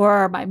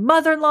 or my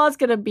mother-in-law is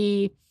going to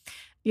be,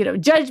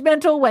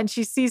 judgmental when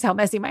she sees how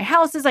messy my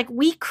house is. Like,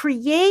 we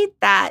create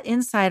that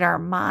inside our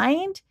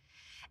mind.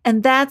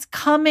 And that's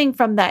coming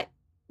from that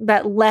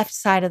that left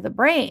side of the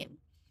brain.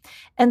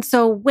 And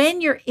so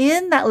when you're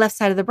in that left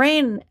side of the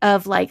brain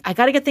of like, I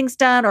got to get things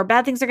done or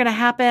bad things are going to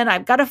happen,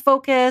 I've got to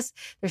focus,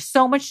 there's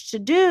so much to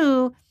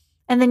do,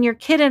 and then your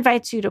kid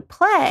invites you to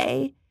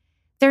play,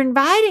 they're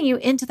inviting you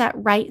into that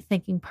right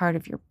thinking part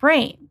of your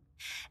brain.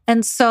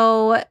 And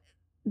so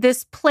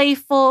this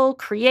playful,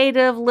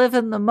 creative, live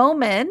in the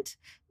moment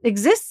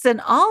exists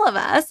in all of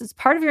us. It's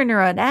part of your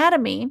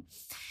neuroanatomy.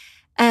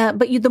 But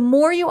the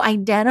more you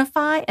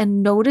identify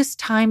and notice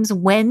times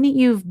when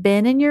you've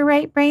been in your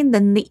right brain,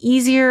 then the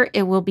easier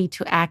it will be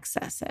to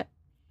access it.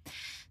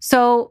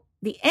 So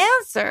the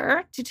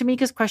answer to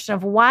Tamika's question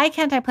of why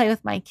can't I play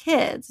with my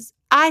kids,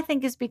 I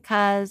think is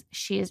because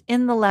she is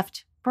in the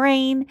left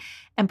brain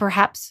and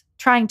perhaps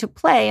trying to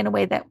play in a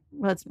way that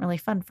wasn't really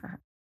fun for her.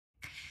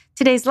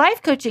 Today's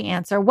life coaching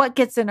answer, what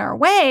gets in our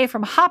way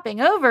from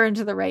hopping over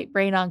into the right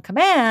brain on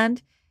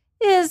command,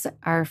 is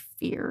our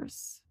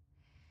fears.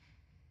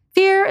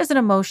 Fear is an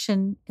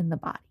emotion in the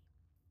body.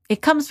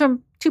 It comes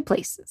from two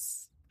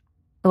places,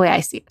 the way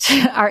I see it,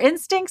 our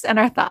instincts and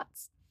our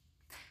thoughts.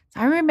 So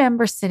I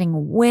remember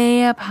sitting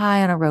way up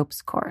high on a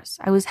ropes course.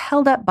 I was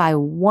held up by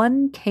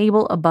one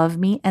cable above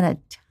me and a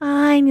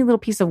tiny little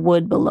piece of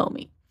wood below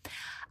me.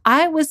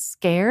 I was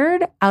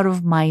scared out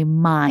of my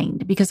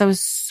mind because I was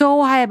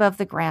so high above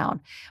the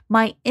ground.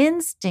 My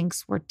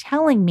instincts were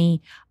telling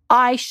me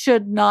I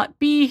should not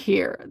be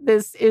here.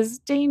 This is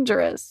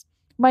dangerous.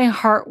 My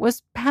heart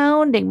was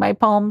pounding. My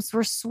palms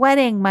were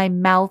sweating. My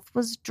mouth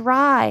was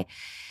dry.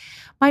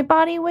 My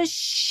body was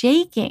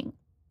shaking.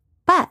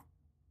 But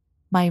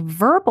my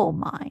verbal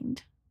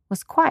mind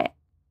was quiet.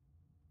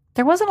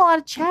 There wasn't a lot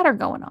of chatter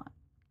going on.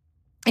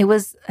 It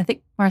was, I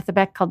think Martha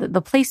Beck called it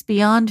the place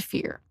beyond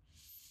fear.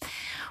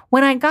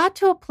 When I got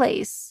to a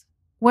place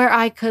where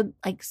I could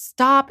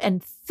stop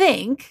and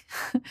think,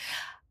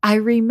 I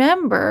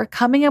remember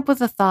coming up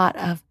with a thought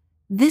of,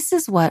 this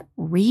is what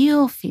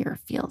real fear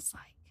feels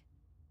like.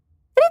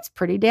 And it's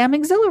pretty damn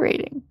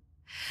exhilarating.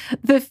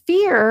 The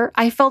fear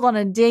I felt on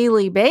a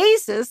daily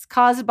basis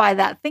caused by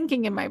that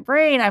thinking in my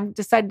brain, I've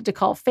decided to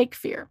call fake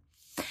fear.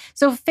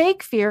 So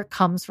fake fear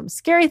comes from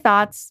scary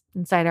thoughts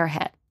inside our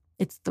head.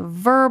 It's the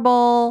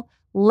verbal,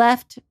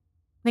 left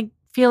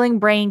feeling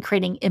brain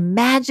creating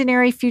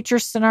imaginary future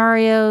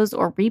scenarios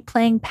or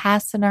replaying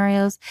past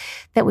scenarios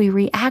that we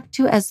react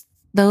to as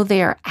though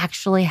they are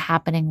actually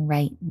happening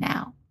right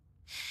now.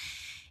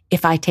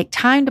 If I take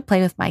time to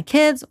play with my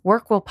kids,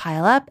 work will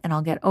pile up and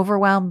I'll get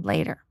overwhelmed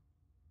later.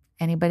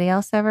 Anybody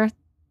else ever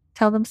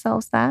tell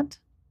themselves that?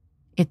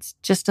 It's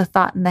just a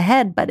thought in the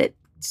head, but it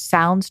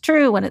sounds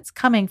true when it's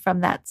coming from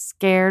that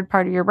scared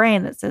part of your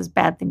brain that says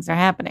bad things are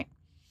happening.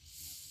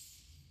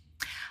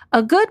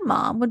 A good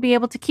mom would be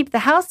able to keep the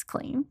house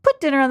clean, put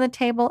dinner on the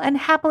table, and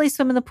happily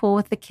swim in the pool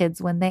with the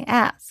kids when they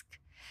ask.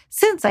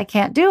 Since I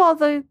can't do all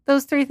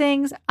those three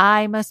things,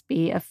 I must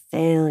be a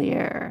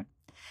failure.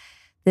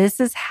 This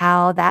is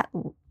how that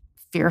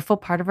fearful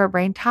part of our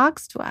brain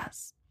talks to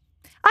us.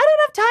 I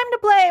don't have time to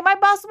play. My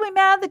boss will be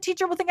mad. The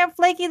teacher will think I'm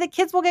flaky. The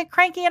kids will get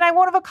cranky and I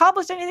won't have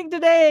accomplished anything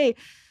today.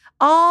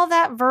 All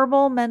that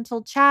verbal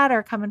mental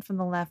chatter coming from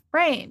the left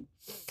brain.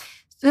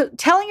 So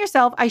telling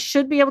yourself I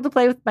should be able to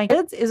play with my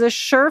kids is a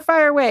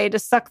surefire way to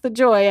suck the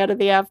joy out of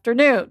the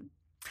afternoon.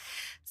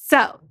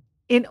 So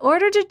in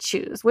order to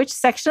choose which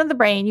section of the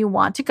brain you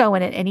want to go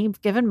in at any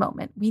given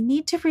moment, we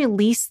need to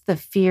release the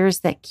fears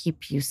that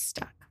keep you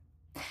stuck.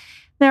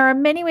 There are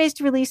many ways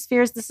to release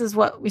fears. This is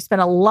what we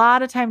spend a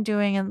lot of time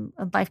doing in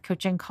life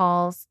coaching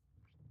calls.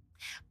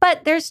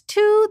 But there's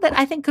two that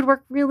I think could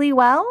work really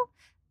well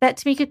that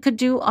Tamika could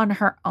do on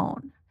her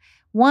own.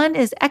 One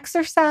is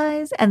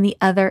exercise and the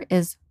other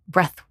is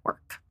breath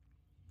work.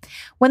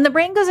 When the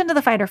brain goes into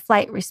the fight or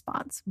flight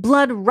response,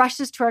 blood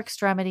rushes to our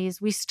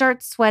extremities, we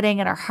start sweating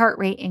and our heart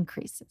rate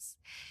increases.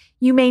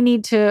 You may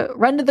need to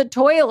run to the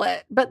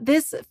toilet, but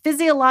this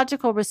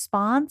physiological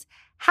response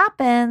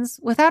happens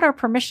without our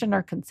permission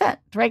or consent,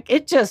 right?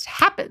 It just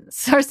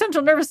happens. Our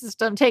central nervous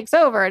system takes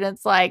over and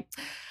it's like,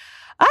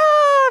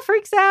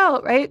 freaks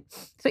out, right?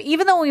 So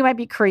even though we might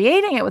be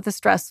creating it with a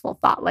stressful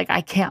thought, like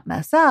I can't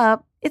mess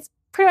up, it's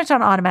pretty much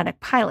on automatic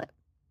pilot.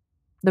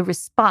 The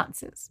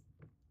responses.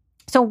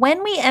 So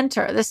when we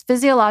enter this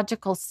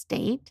physiological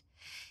state,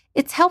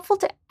 it's helpful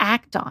to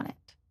act on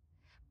it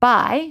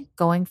by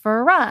going for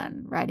a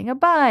run, riding a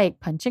bike,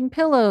 punching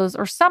pillows,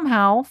 or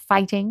somehow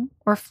fighting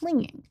or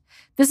fleeing.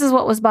 This is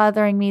what was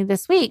bothering me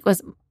this week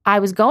was I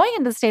was going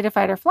into the state of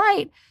fight or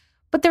flight,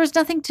 but there was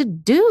nothing to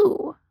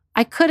do.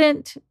 I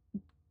couldn't,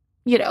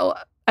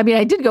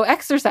 I did go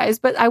exercise,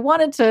 but I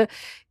wanted to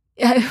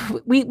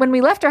when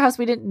we left our house,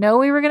 we didn't know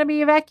we were going to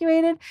be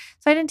evacuated.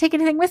 So I didn't take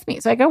anything with me.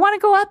 So I want to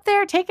go up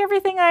there, take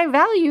everything I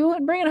value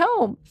and bring it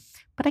home,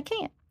 but I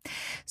can't.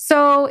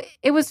 So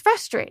it was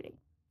frustrating.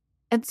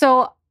 And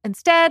so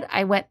instead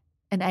I went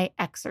and I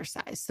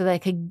exercised so that I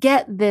could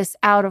get this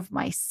out of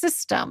my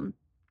system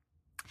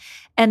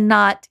and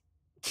not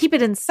keep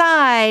it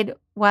inside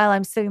while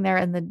I'm sitting there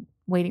in the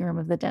waiting room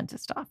of the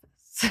dentist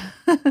office.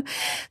 sweats.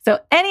 So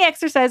any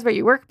exercise where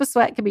you work up a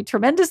sweat can be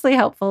tremendously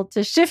helpful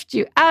to shift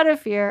you out of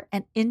fear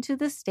and into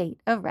the state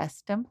of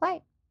rest and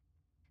play.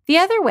 The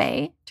other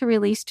way to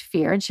release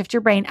fear and shift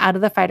your brain out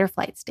of the fight or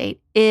flight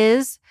state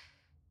is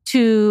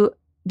to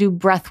do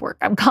breath work.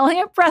 I'm calling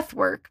it breath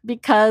work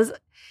because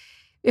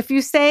if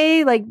you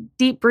say like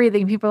deep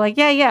breathing, people are like,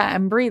 yeah,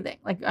 I'm breathing.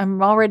 Like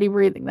I'm already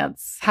breathing.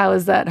 How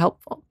is that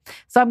helpful?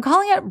 So I'm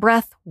calling it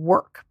breath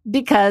work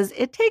because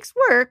it takes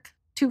work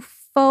to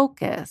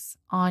focus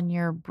on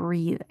your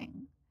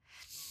breathing.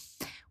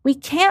 We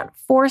can't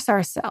force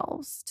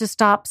ourselves to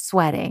stop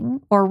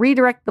sweating or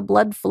redirect the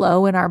blood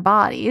flow in our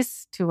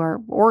bodies to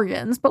our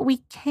organs, but we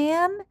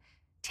can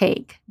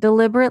take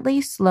deliberately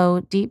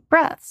slow, deep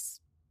breaths.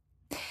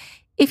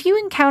 If you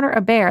encounter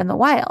a bear in the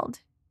wild,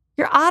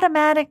 you're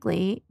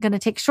automatically going to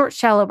take short,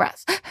 shallow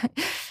breaths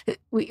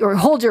or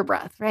hold your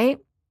breath, right?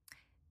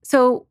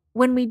 So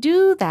when we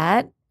do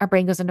that, our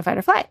brain goes into fight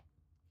or flight.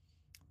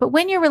 But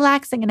when you're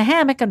relaxing in a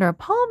hammock under a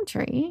palm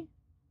tree,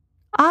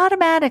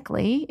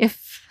 automatically,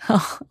 if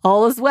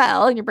all is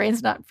well and your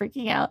brain's not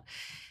freaking out,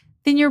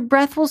 then your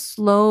breath will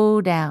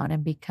slow down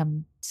and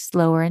become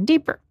slower and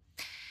deeper.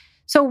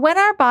 So when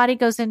our body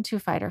goes into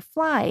fight or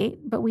flight,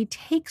 but we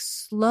take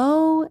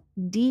slow,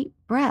 deep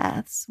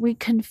breaths, we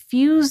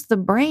confuse the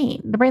brain.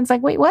 The brain's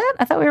like, wait, what?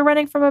 I thought we were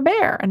running from a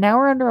bear and now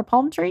we're under a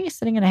palm tree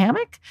sitting in a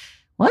hammock?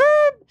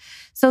 What?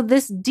 So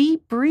this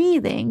deep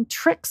breathing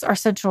tricks our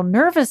central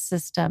nervous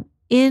system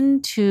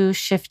into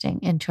shifting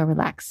into a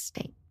relaxed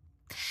state.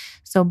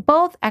 So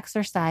both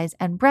exercise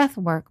and breath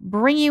work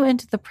bring you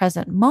into the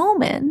present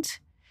moment,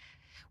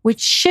 which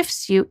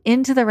shifts you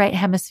into the right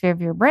hemisphere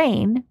of your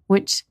brain,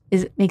 which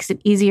makes it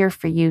easier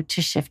for you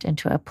to shift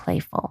into a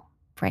playful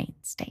brain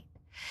state.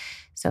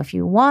 So if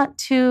you want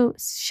to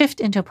shift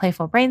into a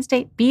playful brain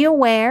state, be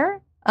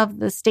aware of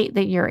the state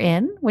that you're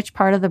in, which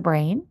part of the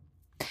brain.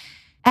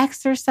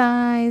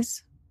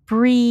 Exercise,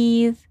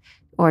 breathe,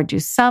 or do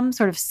some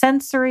sort of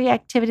sensory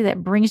activity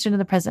that brings you into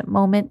the present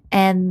moment,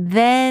 and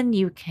then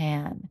you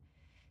can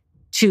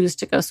choose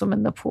to go swim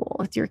in the pool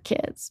with your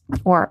kids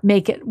or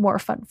make it more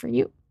fun for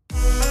you.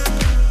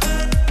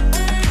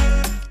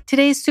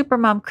 Today's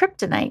Supermom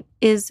Kryptonite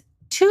is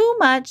too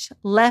much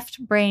left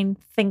brain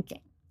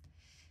thinking.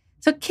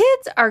 So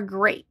kids are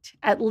great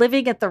at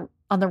living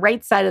on the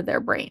right side of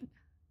their brain.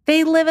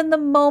 They live in the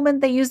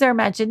moment, they use their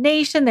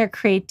imagination, their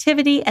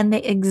creativity, and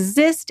they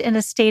exist in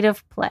a state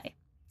of play.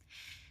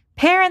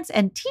 Parents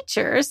and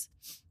teachers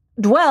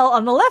dwell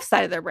on the left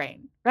side of their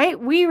brain, right?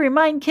 We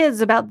remind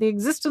kids about the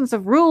existence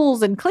of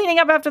rules and cleaning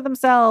up after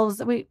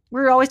themselves.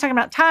 We're always talking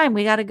about time.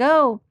 We got to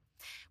go.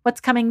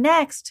 What's coming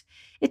next?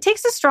 It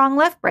takes a strong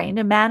left brain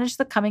to manage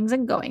the comings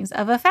and goings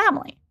of a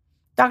family.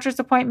 Doctor's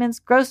appointments,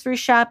 grocery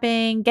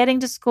shopping, getting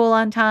to school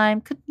on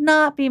time could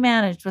not be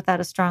managed without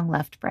a strong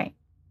left brain.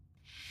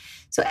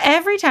 So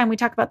every time we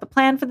talk about the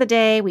plan for the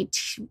day, we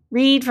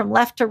read from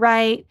left to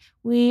right,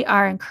 we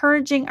are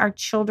encouraging our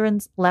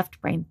children's left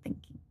brain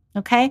thinking,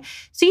 okay?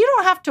 So you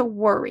don't have to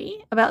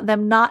worry about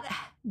them not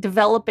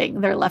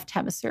developing their left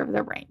hemisphere of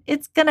their brain.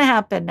 It's going to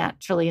happen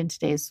naturally in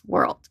today's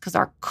world because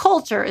our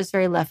culture is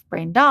very left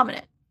brain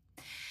dominant.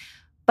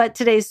 But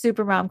today's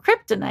Supermom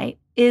Kryptonite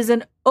is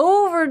an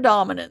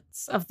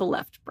overdominance of the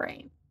left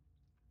brain.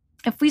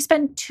 If we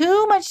spend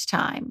too much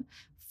time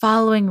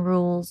following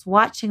rules,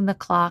 watching the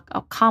clock,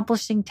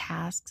 accomplishing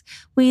tasks,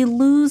 we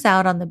lose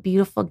out on the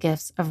beautiful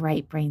gifts of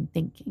right brain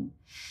thinking.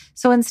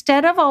 So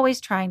instead of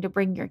always trying to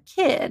bring your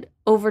kid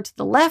over to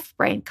the left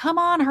brain, come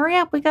on, hurry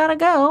up, we gotta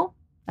go.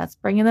 That's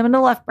bringing them into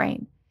left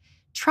brain.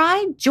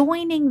 Try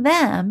joining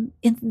them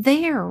in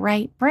their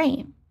right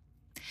brain.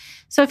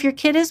 So if your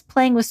kid is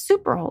playing with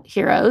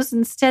superheroes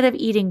instead of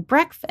eating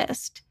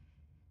breakfast,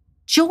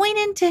 join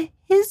into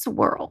his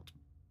world.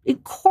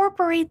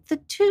 Incorporate the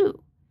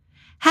two.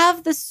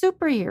 Have the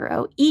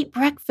superhero eat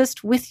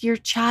breakfast with your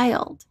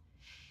child.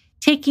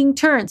 Taking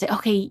turns.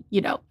 Okay,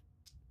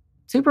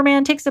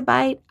 Superman takes a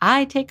bite,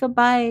 I take a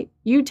bite,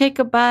 you take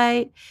a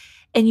bite,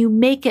 and you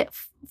make it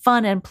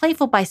fun and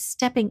playful by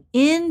stepping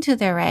into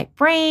their right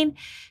brain,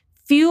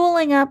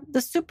 fueling up the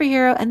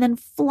superhero, and then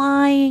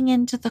flying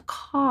into the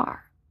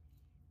car.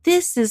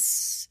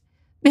 This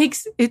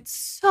makes it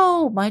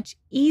so much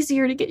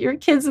easier to get your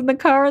kids in the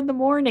car in the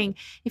morning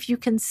if you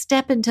can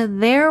step into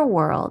their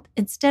world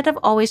instead of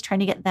always trying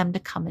to get them to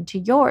come into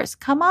yours.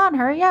 Come on,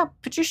 hurry up,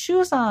 put your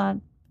shoes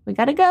on. We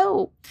got to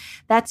go.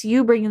 That's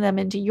you bringing them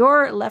into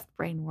your left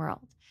brain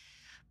world.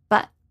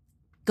 But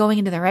going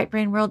into the right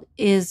brain world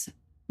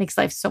makes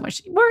life so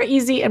much more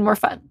easy and more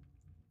fun.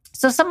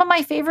 So some of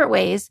my favorite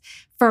ways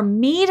for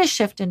me to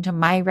shift into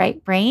my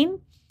right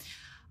brain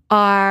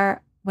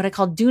are what I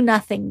call do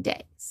nothing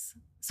days.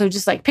 So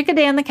just like pick a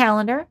day on the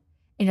calendar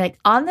and you're like,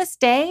 on this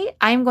day,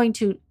 I'm going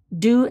to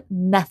do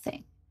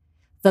nothing.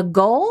 The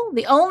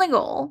only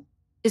goal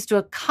is to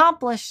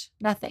accomplish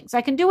nothing. So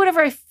I can do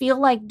whatever I feel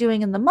like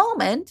doing in the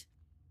moment.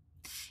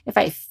 If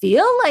I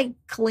feel like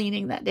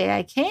cleaning that day,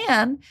 I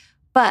can,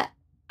 but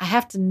I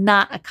have to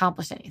not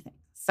accomplish anything.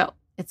 So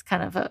it's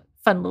kind of a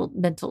fun little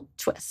mental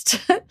twist.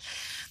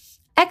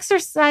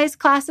 Exercise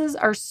classes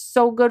are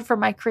so good for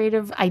my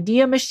creative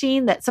idea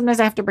machine that sometimes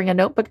I have to bring a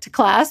notebook to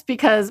class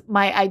because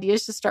my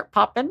ideas just start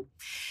popping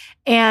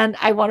and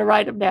I want to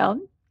write them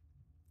down.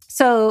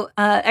 So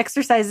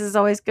exercise is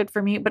always good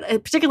for me, but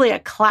particularly a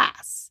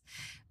class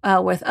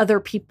with other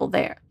people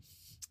there.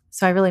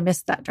 So I really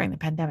missed that during the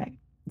pandemic.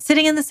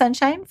 Sitting in the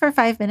sunshine for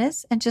 5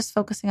 minutes and just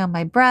focusing on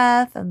my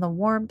breath and the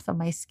warmth of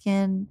my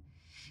skin.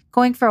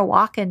 Going for a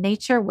walk in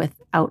nature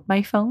without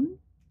my phone.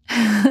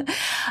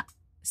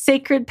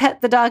 Sacred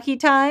pet the doggy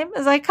time,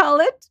 as I call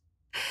it.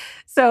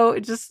 So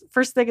just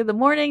first thing in the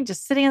morning,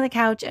 just sitting on the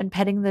couch and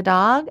petting the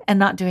dog and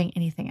not doing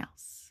anything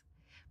else.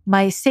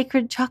 My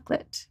sacred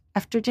chocolate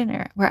after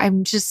dinner, where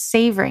I'm just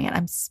savoring it,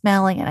 I'm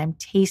smelling it, I'm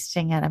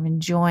tasting it, I'm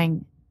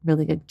enjoying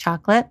really good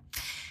chocolate.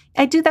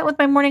 I do that with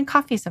my morning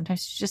coffee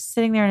sometimes, just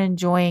sitting there and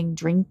enjoying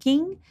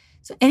drinking.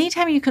 So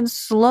anytime you can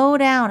slow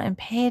down and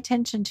pay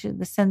attention to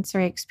the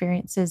sensory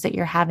experiences that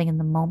you're having in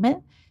the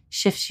moment,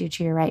 shifts you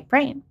to your right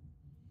brain.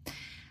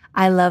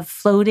 I love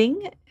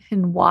floating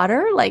in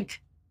water,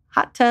 like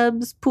hot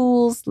tubs,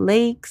 pools,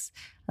 lakes.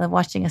 I love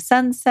watching a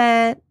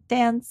sunset,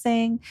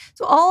 dancing.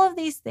 So all of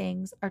these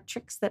things are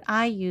tricks that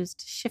I use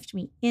to shift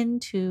me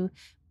into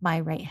my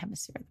right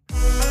hemisphere.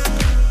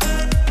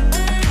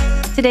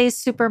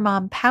 Today's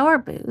Supermom Power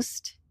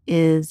Boost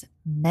is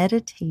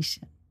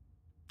meditation.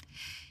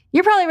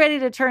 You're probably ready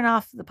to turn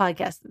off the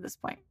podcast at this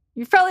point.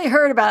 You've probably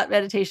heard about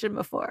meditation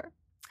before.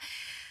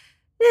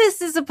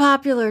 This is a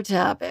popular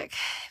topic.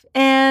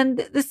 And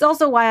this is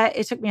also why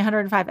it took me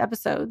 105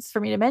 episodes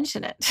for me to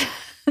mention it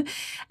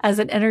as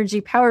an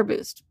energy power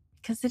boost,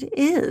 because it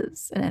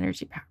is an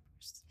energy power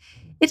boost.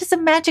 It is a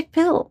magic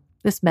pill,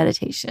 this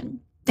meditation.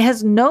 It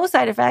has no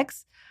side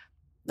effects,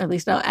 or at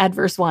least no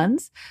adverse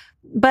ones,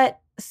 but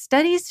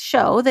studies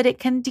show that it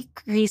can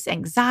decrease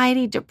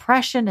anxiety,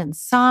 depression,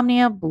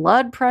 insomnia,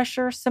 blood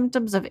pressure,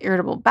 symptoms of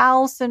irritable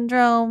bowel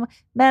syndrome,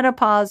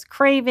 menopause,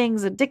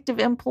 cravings, addictive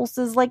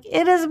impulses. Like,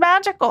 it is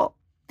magical.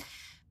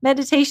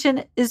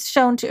 Meditation is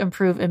shown to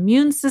improve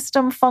immune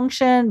system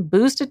function,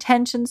 boost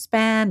attention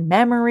span,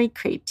 memory,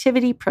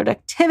 creativity,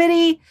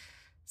 productivity,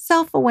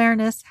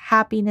 self-awareness,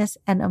 happiness,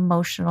 and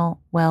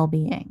emotional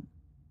well-being.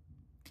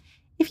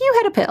 If you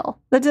had a pill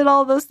that did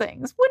all those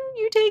things, wouldn't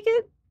you take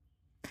it?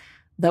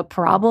 The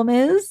problem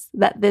is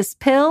that this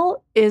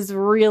pill is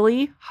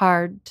really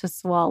hard to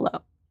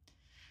swallow.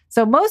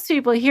 So most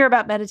people hear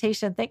about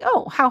meditation and think,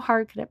 oh, how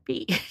hard could it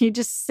be? You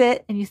just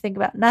sit and you think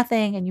about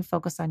nothing and you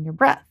focus on your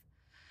breath.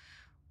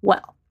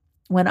 Well,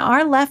 when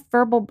our left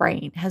verbal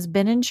brain has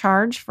been in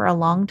charge for a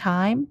long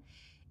time,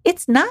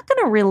 it's not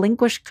going to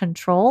relinquish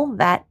control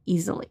that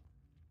easily.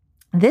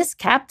 This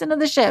captain of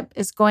the ship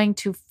is going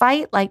to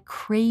fight like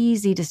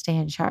crazy to stay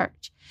in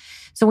charge.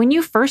 So when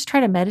you first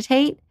try to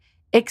meditate,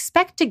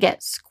 expect to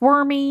get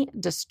squirmy,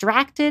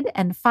 distracted,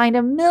 and find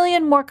a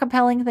million more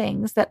compelling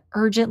things that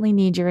urgently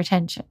need your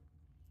attention.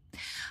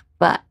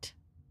 But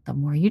the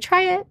more you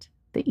try it,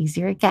 the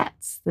easier it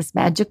gets. This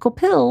magical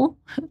pill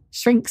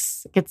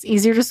shrinks, gets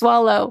easier to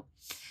swallow.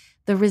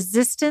 The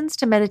resistance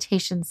to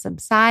meditation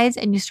subsides,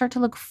 and you start to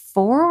look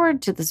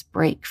forward to this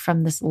break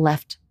from this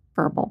left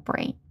verbal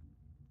brain.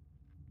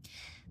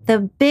 The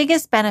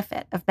biggest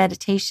benefit of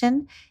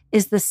meditation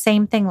is the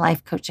same thing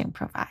life coaching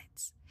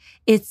provides.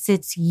 It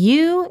sits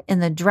you in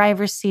the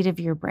driver's seat of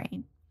your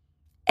brain.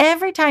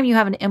 Every time you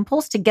have an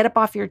impulse to get up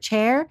off your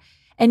chair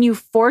and you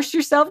force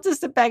yourself to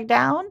sit back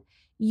down,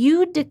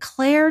 you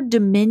declare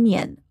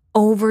dominion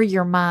over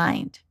your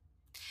mind.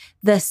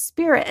 The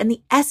spirit and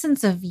the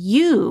essence of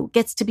you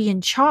gets to be in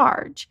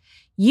charge.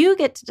 You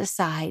get to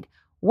decide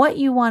what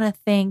you want to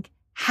think,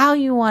 how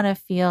you want to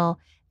feel,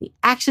 the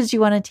actions you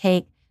want to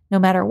take, no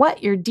matter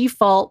what your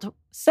default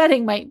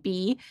setting might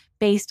be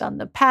based on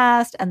the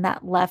past and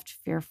that left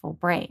fearful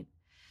brain.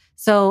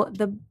 So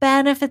the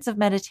benefits of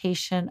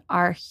meditation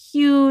are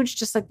huge,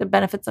 just like the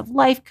benefits of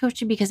life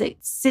coaching, because it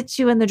sits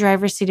you in the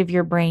driver's seat of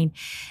your brain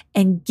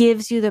and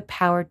gives you the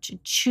power to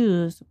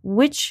choose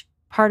which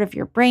part of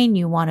your brain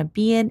you want to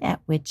be in at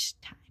which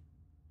time.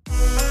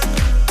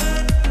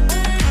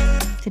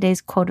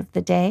 Today's quote of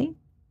the day: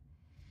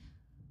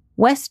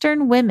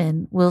 Western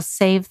women will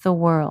save the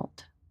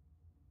world.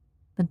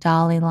 The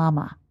Dalai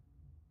Lama.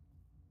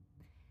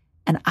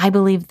 And I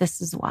believe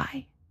this is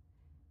why.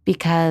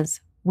 Because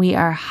we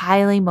are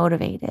highly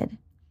motivated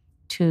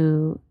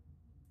to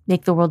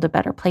make the world a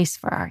better place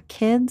for our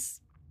kids.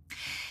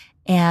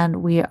 And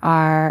we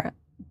are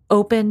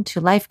open to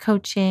life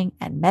coaching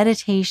and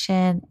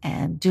meditation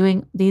and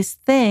doing these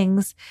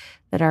things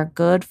that are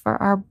good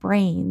for our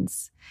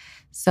brains.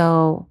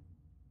 So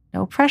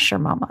no pressure,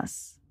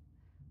 mamas,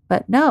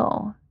 but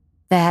know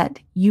that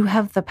you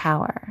have the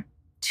power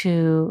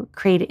to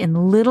create it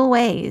in little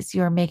ways.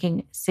 You're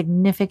making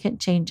significant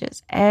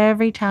changes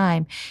every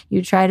time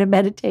you try to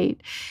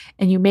meditate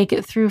and you make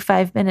it through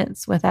 5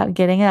 minutes without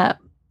getting up.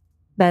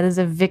 That is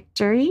a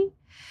victory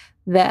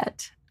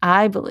that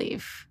I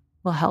believe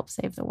will help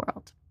save the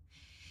world.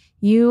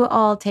 You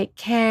all take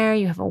care.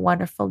 You have a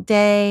wonderful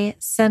day.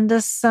 Send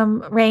us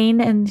some rain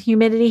and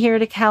humidity here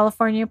to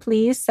California,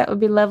 please. That would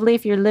be lovely.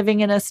 If you're living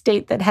in a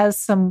state that has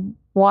some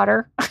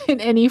water in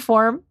any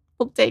form,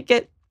 we'll take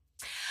it.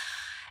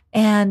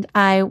 And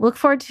I look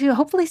forward to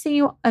hopefully seeing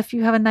you. If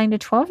you have a 9 to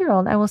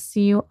 12-year-old, I will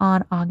see you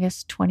on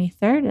August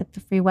 23rd at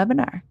the free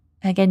webinar.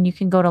 Again, you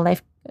can go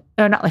to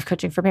not Life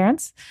Coaching for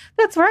Parents.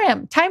 That's where I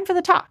am. Time for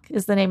the Talk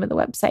is the name of the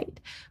website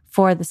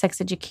for the sex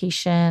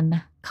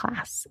education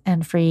class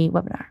and free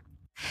webinar.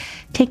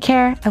 Take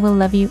care. I will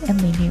love you and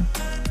leave you.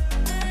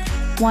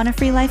 Want a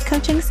free life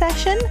coaching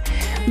session?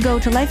 Go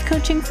to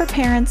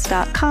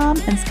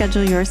lifecoachingforparents.com and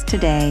schedule yours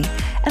today.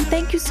 And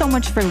thank you so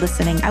much for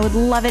listening. I would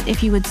love it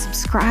if you would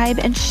subscribe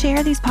and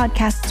share these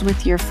podcasts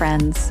with your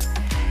friends.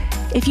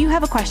 If you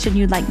have a question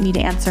you'd like me to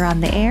answer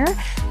on the air,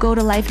 go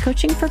to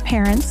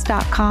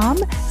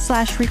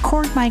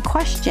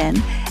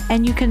lifecoachingforparents.com/record-my-question,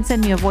 and you can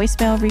send me a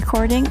voicemail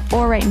recording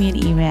or write me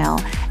an email,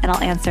 and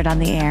I'll answer it on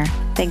the air.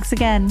 Thanks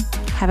again.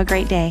 Have a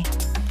great day.